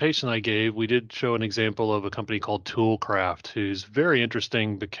presentation I gave, we did show an example of a company called Toolcraft, who's very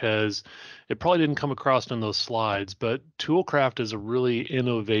interesting because it probably didn't come across in those slides, but Toolcraft is a really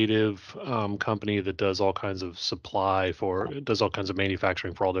innovative company that does all kinds of does all kinds of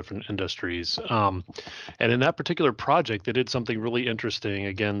manufacturing for all different industries. And in that particular project, they did something really interesting,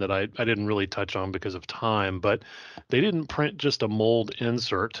 again, that I didn't really touch on because of time, but they didn't print just a mold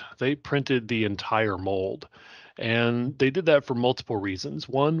insert. They printed the entire mold. And they did that for multiple reasons.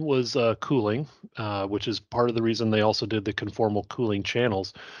 One was cooling, which is part of the reason they also did the conformal cooling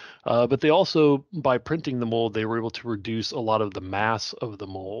channels. But they also, by printing the mold, they were able to reduce a lot of the mass of the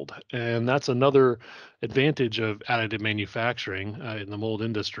mold. And that's another advantage of additive manufacturing in the mold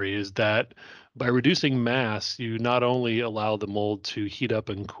industry, is that by reducing mass, you not only allow the mold to heat up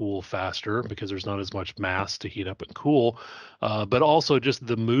and cool faster because there's not as much mass to heat up and cool, but also just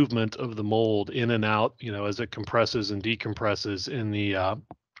the movement of the mold in and out, as it compresses and decompresses in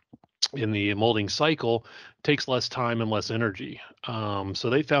the molding cycle, takes less time and less energy. So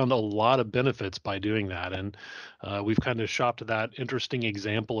they found a lot of benefits by doing that. And we've kind of shopped that interesting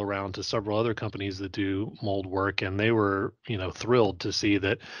example around to several other companies that do mold work. And they were, thrilled to see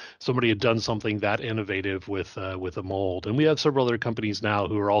that somebody had done something that innovative with a mold. And we have several other companies now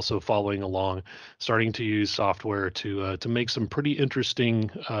who are also following along, starting to use software to make some pretty interesting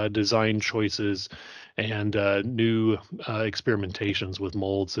design choices and new experimentations with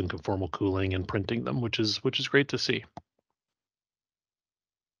molds and conformal cooling and printing them, which is great to see.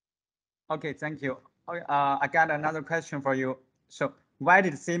 Okay, thank you. I got another question for you. So why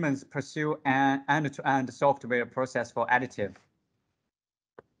did Siemens pursue an end-to-end software process for additive?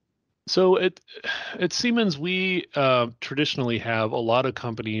 So at Siemens, we traditionally have a lot of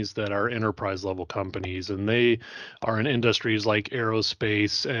companies that are enterprise level companies, and they are in industries like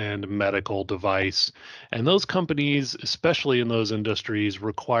aerospace and medical device. And those companies, especially in those industries,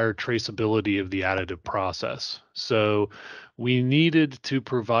 require traceability of the additive process. So we needed to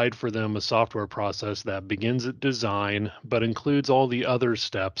provide for them a software process that begins at design, but includes all the other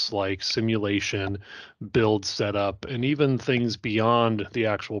steps like simulation, build setup, and even things beyond the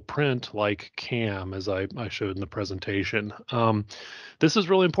actual print like CAM, as I showed in the presentation. This is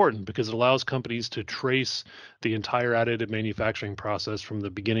really important because it allows companies to trace the entire additive manufacturing process from the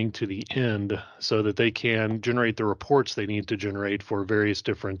beginning to the end so that they can generate the reports they need to generate for various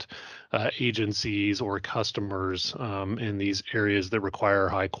different agencies or customers in these areas that require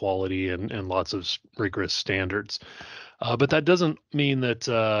high quality and lots of rigorous standards. But that doesn't mean that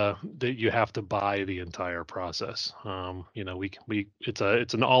that you have to buy the entire process. You know, it's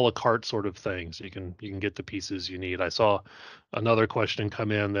an a la carte sort of thing. So you can get the pieces you need. I saw another question come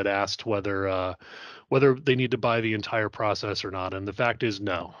in that asked whether they need to buy the entire process or not. And the fact is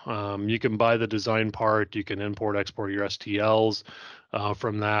no. You can buy the design part. You can import, export your STLs.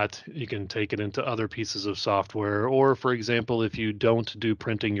 From that, you can take it into other pieces of software. Or, for example, if you don't do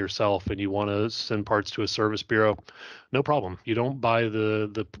printing yourself and you want to send parts to a service bureau, no problem. You don't buy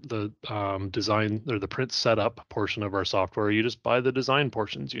the design or the print setup portion of our software. You just buy the design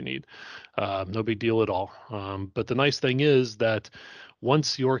portions you need. No big deal at all. But the nice thing is that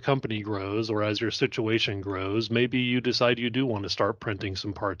once your company grows or as your situation grows, maybe you decide you do want to start printing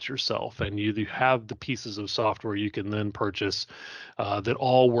some parts yourself, and you have the pieces of software you can then purchase that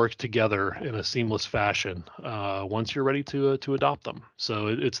all work together in a seamless fashion once you're ready to adopt them. So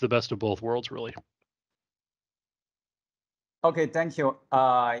it's the best of both worlds, really. Okay, thank you.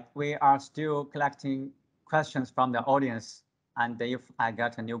 We are still collecting questions from the audience, and if I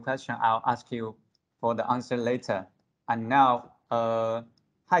got a new question, I'll ask you for the answer later. And now,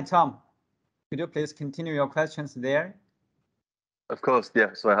 hi, Tom. Could you please continue your questions there? Of course,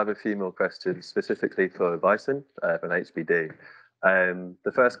 yeah. So I have a few more questions specifically for Bison from HBD.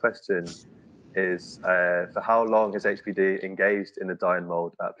 The first question is, for how long has HBD engaged in the die and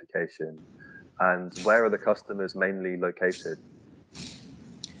mold application? And where are the customers mainly located?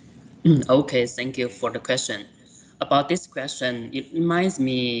 Okay, thank you for the question. About this question, it reminds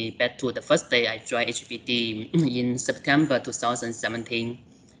me back to the first day I joined HBD in September 2017.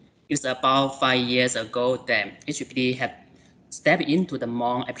 It's about 5 years ago that HBD had stepped into the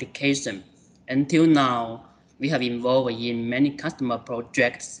mold application. Until now, we have involved in many customer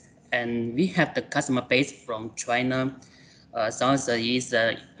projects, and we have the customer base from China, Southeast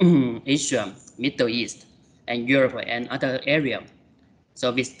Asia, Middle East, and Europe and other areas.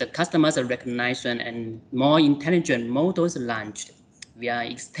 So with the customers' recognition and more intelligent models launched, we are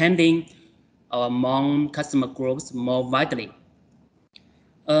extending our mold customer groups more widely.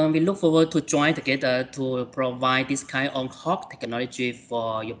 We look forward to join together to provide this kind of hot technology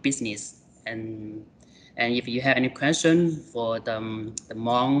for your business. And if you have any question for the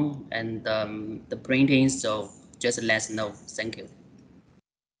mold and the printing, so just let us know. Thank you.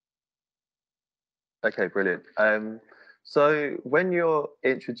 Okay, brilliant. So when you're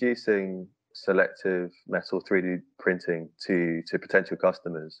introducing selective metal 3D printing to potential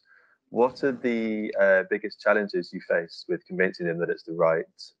customers, what are the biggest challenges you face with convincing them that it's the right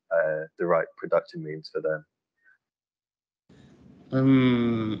production means for them?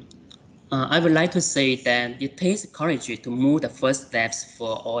 I would like to say that it takes courage to move the first steps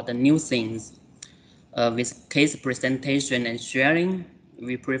for all the new things. With case presentation and sharing,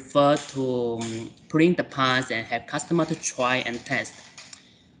 we prefer to print the parts and have customers to try and test.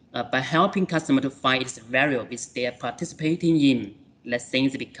 By helping customers to find its value which they are participating in, let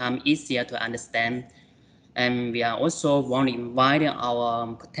things become easier to understand. And we are also want to invite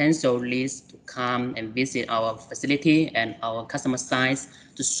our potential leads to come and visit our facility and our customer sites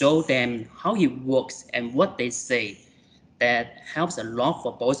to show them how it works and what they say. That helps a lot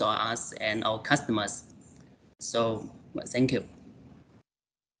for both of us and our customers. So, thank you.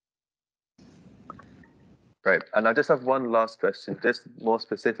 Great. And I just have one last question, just more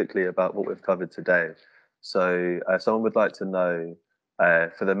specifically about what we've covered today. So someone would like to know,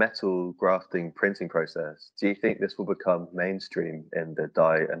 for the metal grafting printing process, do you think this will become mainstream in the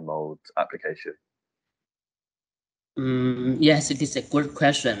die and mold application? Yes, it is a good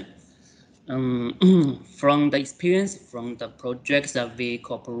question. From the experience from the projects that we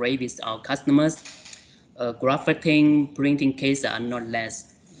cooperate with our customers, grafting printing cases are not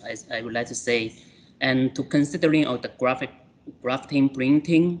less, as I would like to say. And to considering of the grafting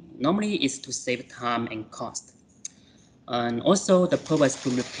printing, normally is to save time and cost. And also the purpose to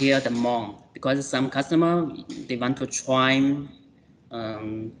repair the mount, because some customer, they want to try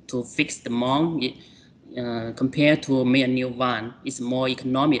to fix the mount compared to make a new one. It's more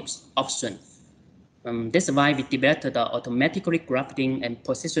economic option. That's why we developed the automatically grafting and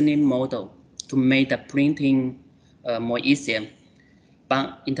positioning model to make the printing more easier.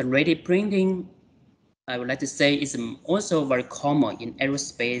 But integrated printing, I would like to say, is also very common in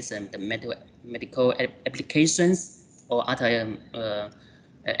aerospace and the medical applications or other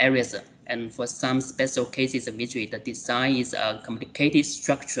areas. And for some special cases in which the design is a complicated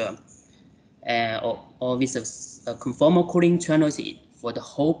structure or with a conformal cooling channels for the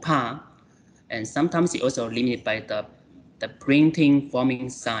whole part. And sometimes it's also limited by the printing forming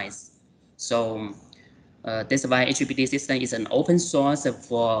size. So that's why HBD system is an open source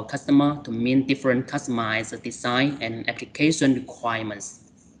for customer to meet different customized design and application requirements.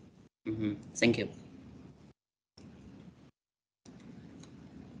 Thank you.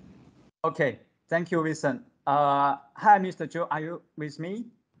 Okay, thank you, Vincent. Hi, Mr. Joe, are you with me?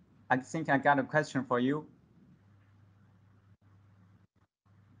 I think I got a question for you.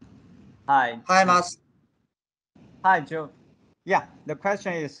 Hi. Hi, Mas. Hi, Joe. Yeah, the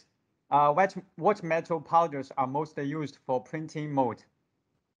question is, what metal powders are most used for printing mode?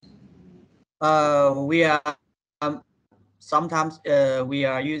 We are sometimes we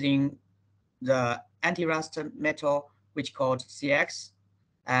are using the anti-rust metal, which called CX,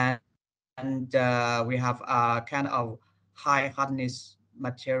 and we have a kind of high hardness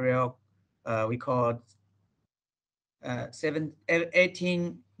material we call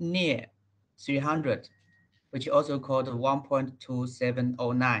 18 near 300, which also called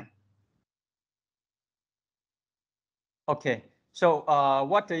 1.2709. Okay, so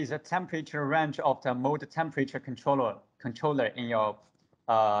what is the temperature range of the mode temperature controller in your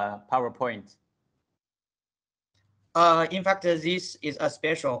PowerPoint? In fact, this is a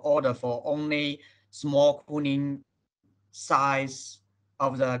special order for only small cooling size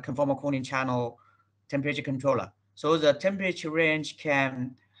of the conformal cooling channel temperature controller. So the temperature range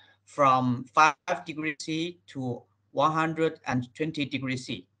can from 5 degrees C to 120 degrees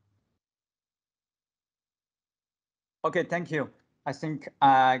C. Okay, thank you. I think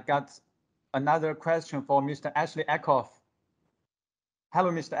I got another question for Mr. Ashley Eckhoff.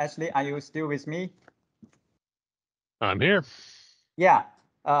 Hello, Mr. Ashley, are you still with me? I'm here. Yeah,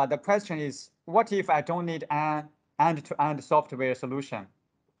 the question is, what if I don't need an end-to-end software solution?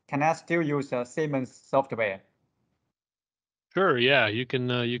 Can I still use Siemens software? Sure, yeah, you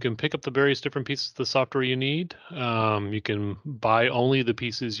can pick up the various different pieces of the software you need. You can buy only the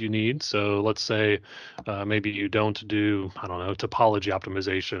pieces you need. So let's say maybe you don't do, I don't know, topology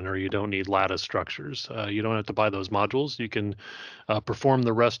optimization, or you don't need lattice structures. You don't have to buy those modules. You can perform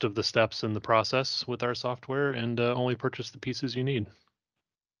the rest of the steps in the process with our software and only purchase the pieces you need.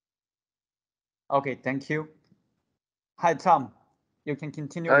 Okay, thank you. Hi, Tom. You can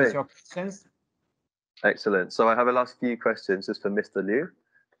continue with your questions. Excellent. So I have a last few questions just for Mr. Liu.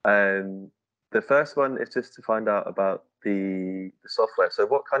 The first one is just to find out about the software. So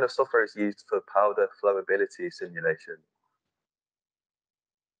what kind of software is used for powder flowability simulation?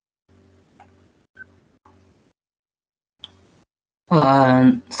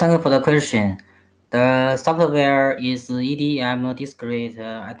 Thank you for the question. The software is EDM discrete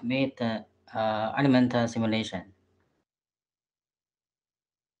element simulation.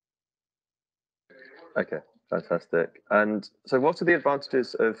 Okay, fantastic. And so what are the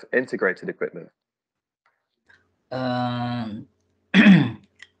advantages of integrated equipment?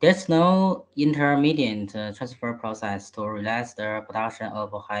 There's no intermediate transfer process to realize the production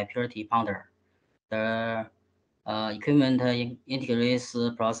of high purity powder. The equipment integrates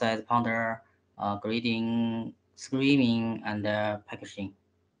process powder, grading, screening, and packaging.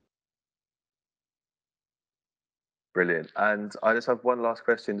 Brilliant. And I just have one last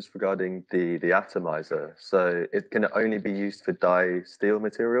question just regarding the atomizer. So can it only be used for die steel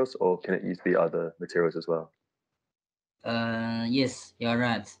materials, or can it be other materials as well? Yes, you're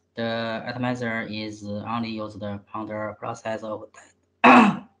right. The atomizer is only used the powder process of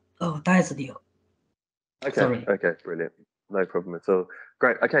die steel. Okay. Sorry. Okay, brilliant. No problem at all.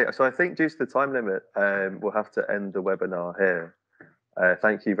 Great. Okay, so I think due to the time limit, we'll have to end the webinar here.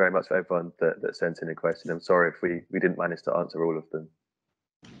 Thank you very much for everyone that sent in a question. I'm sorry if we didn't manage to answer all of them.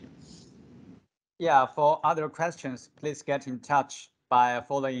 Yeah, for other questions, please get in touch by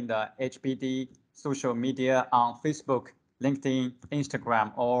following the HBD social media on Facebook, LinkedIn,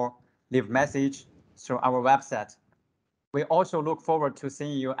 Instagram, or leave message through our website. We also look forward to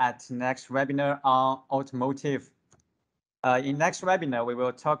seeing you at next webinar on automotive. In next webinar, we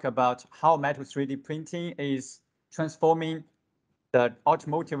will talk about how metal 3D printing is transforming the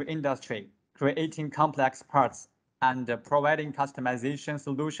automotive industry, creating complex parts and providing customization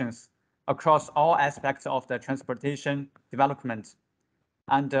solutions across all aspects of the transportation development.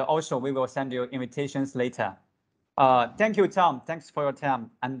 And also, we will send you invitations later. Thank you, Tom. Thanks for your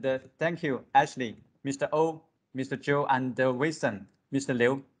time. And thank you, Ashley, Mr. O, Mr. Joe, and Wilson, Mr.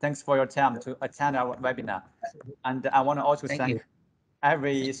 Liu. Thanks for your time to attend our webinar. And I want to also thank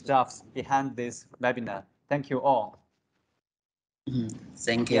every staff behind this webinar. Thank you all.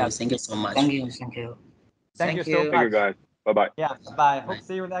 Thank you. Thank you so much. Thank you. Thank you. Thank you so Thank you, much. guys. Bye-bye. Yeah, bye. Hope to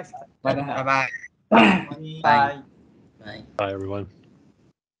see you next webinar. Bye-bye. Bye. Bye. Bye, everyone.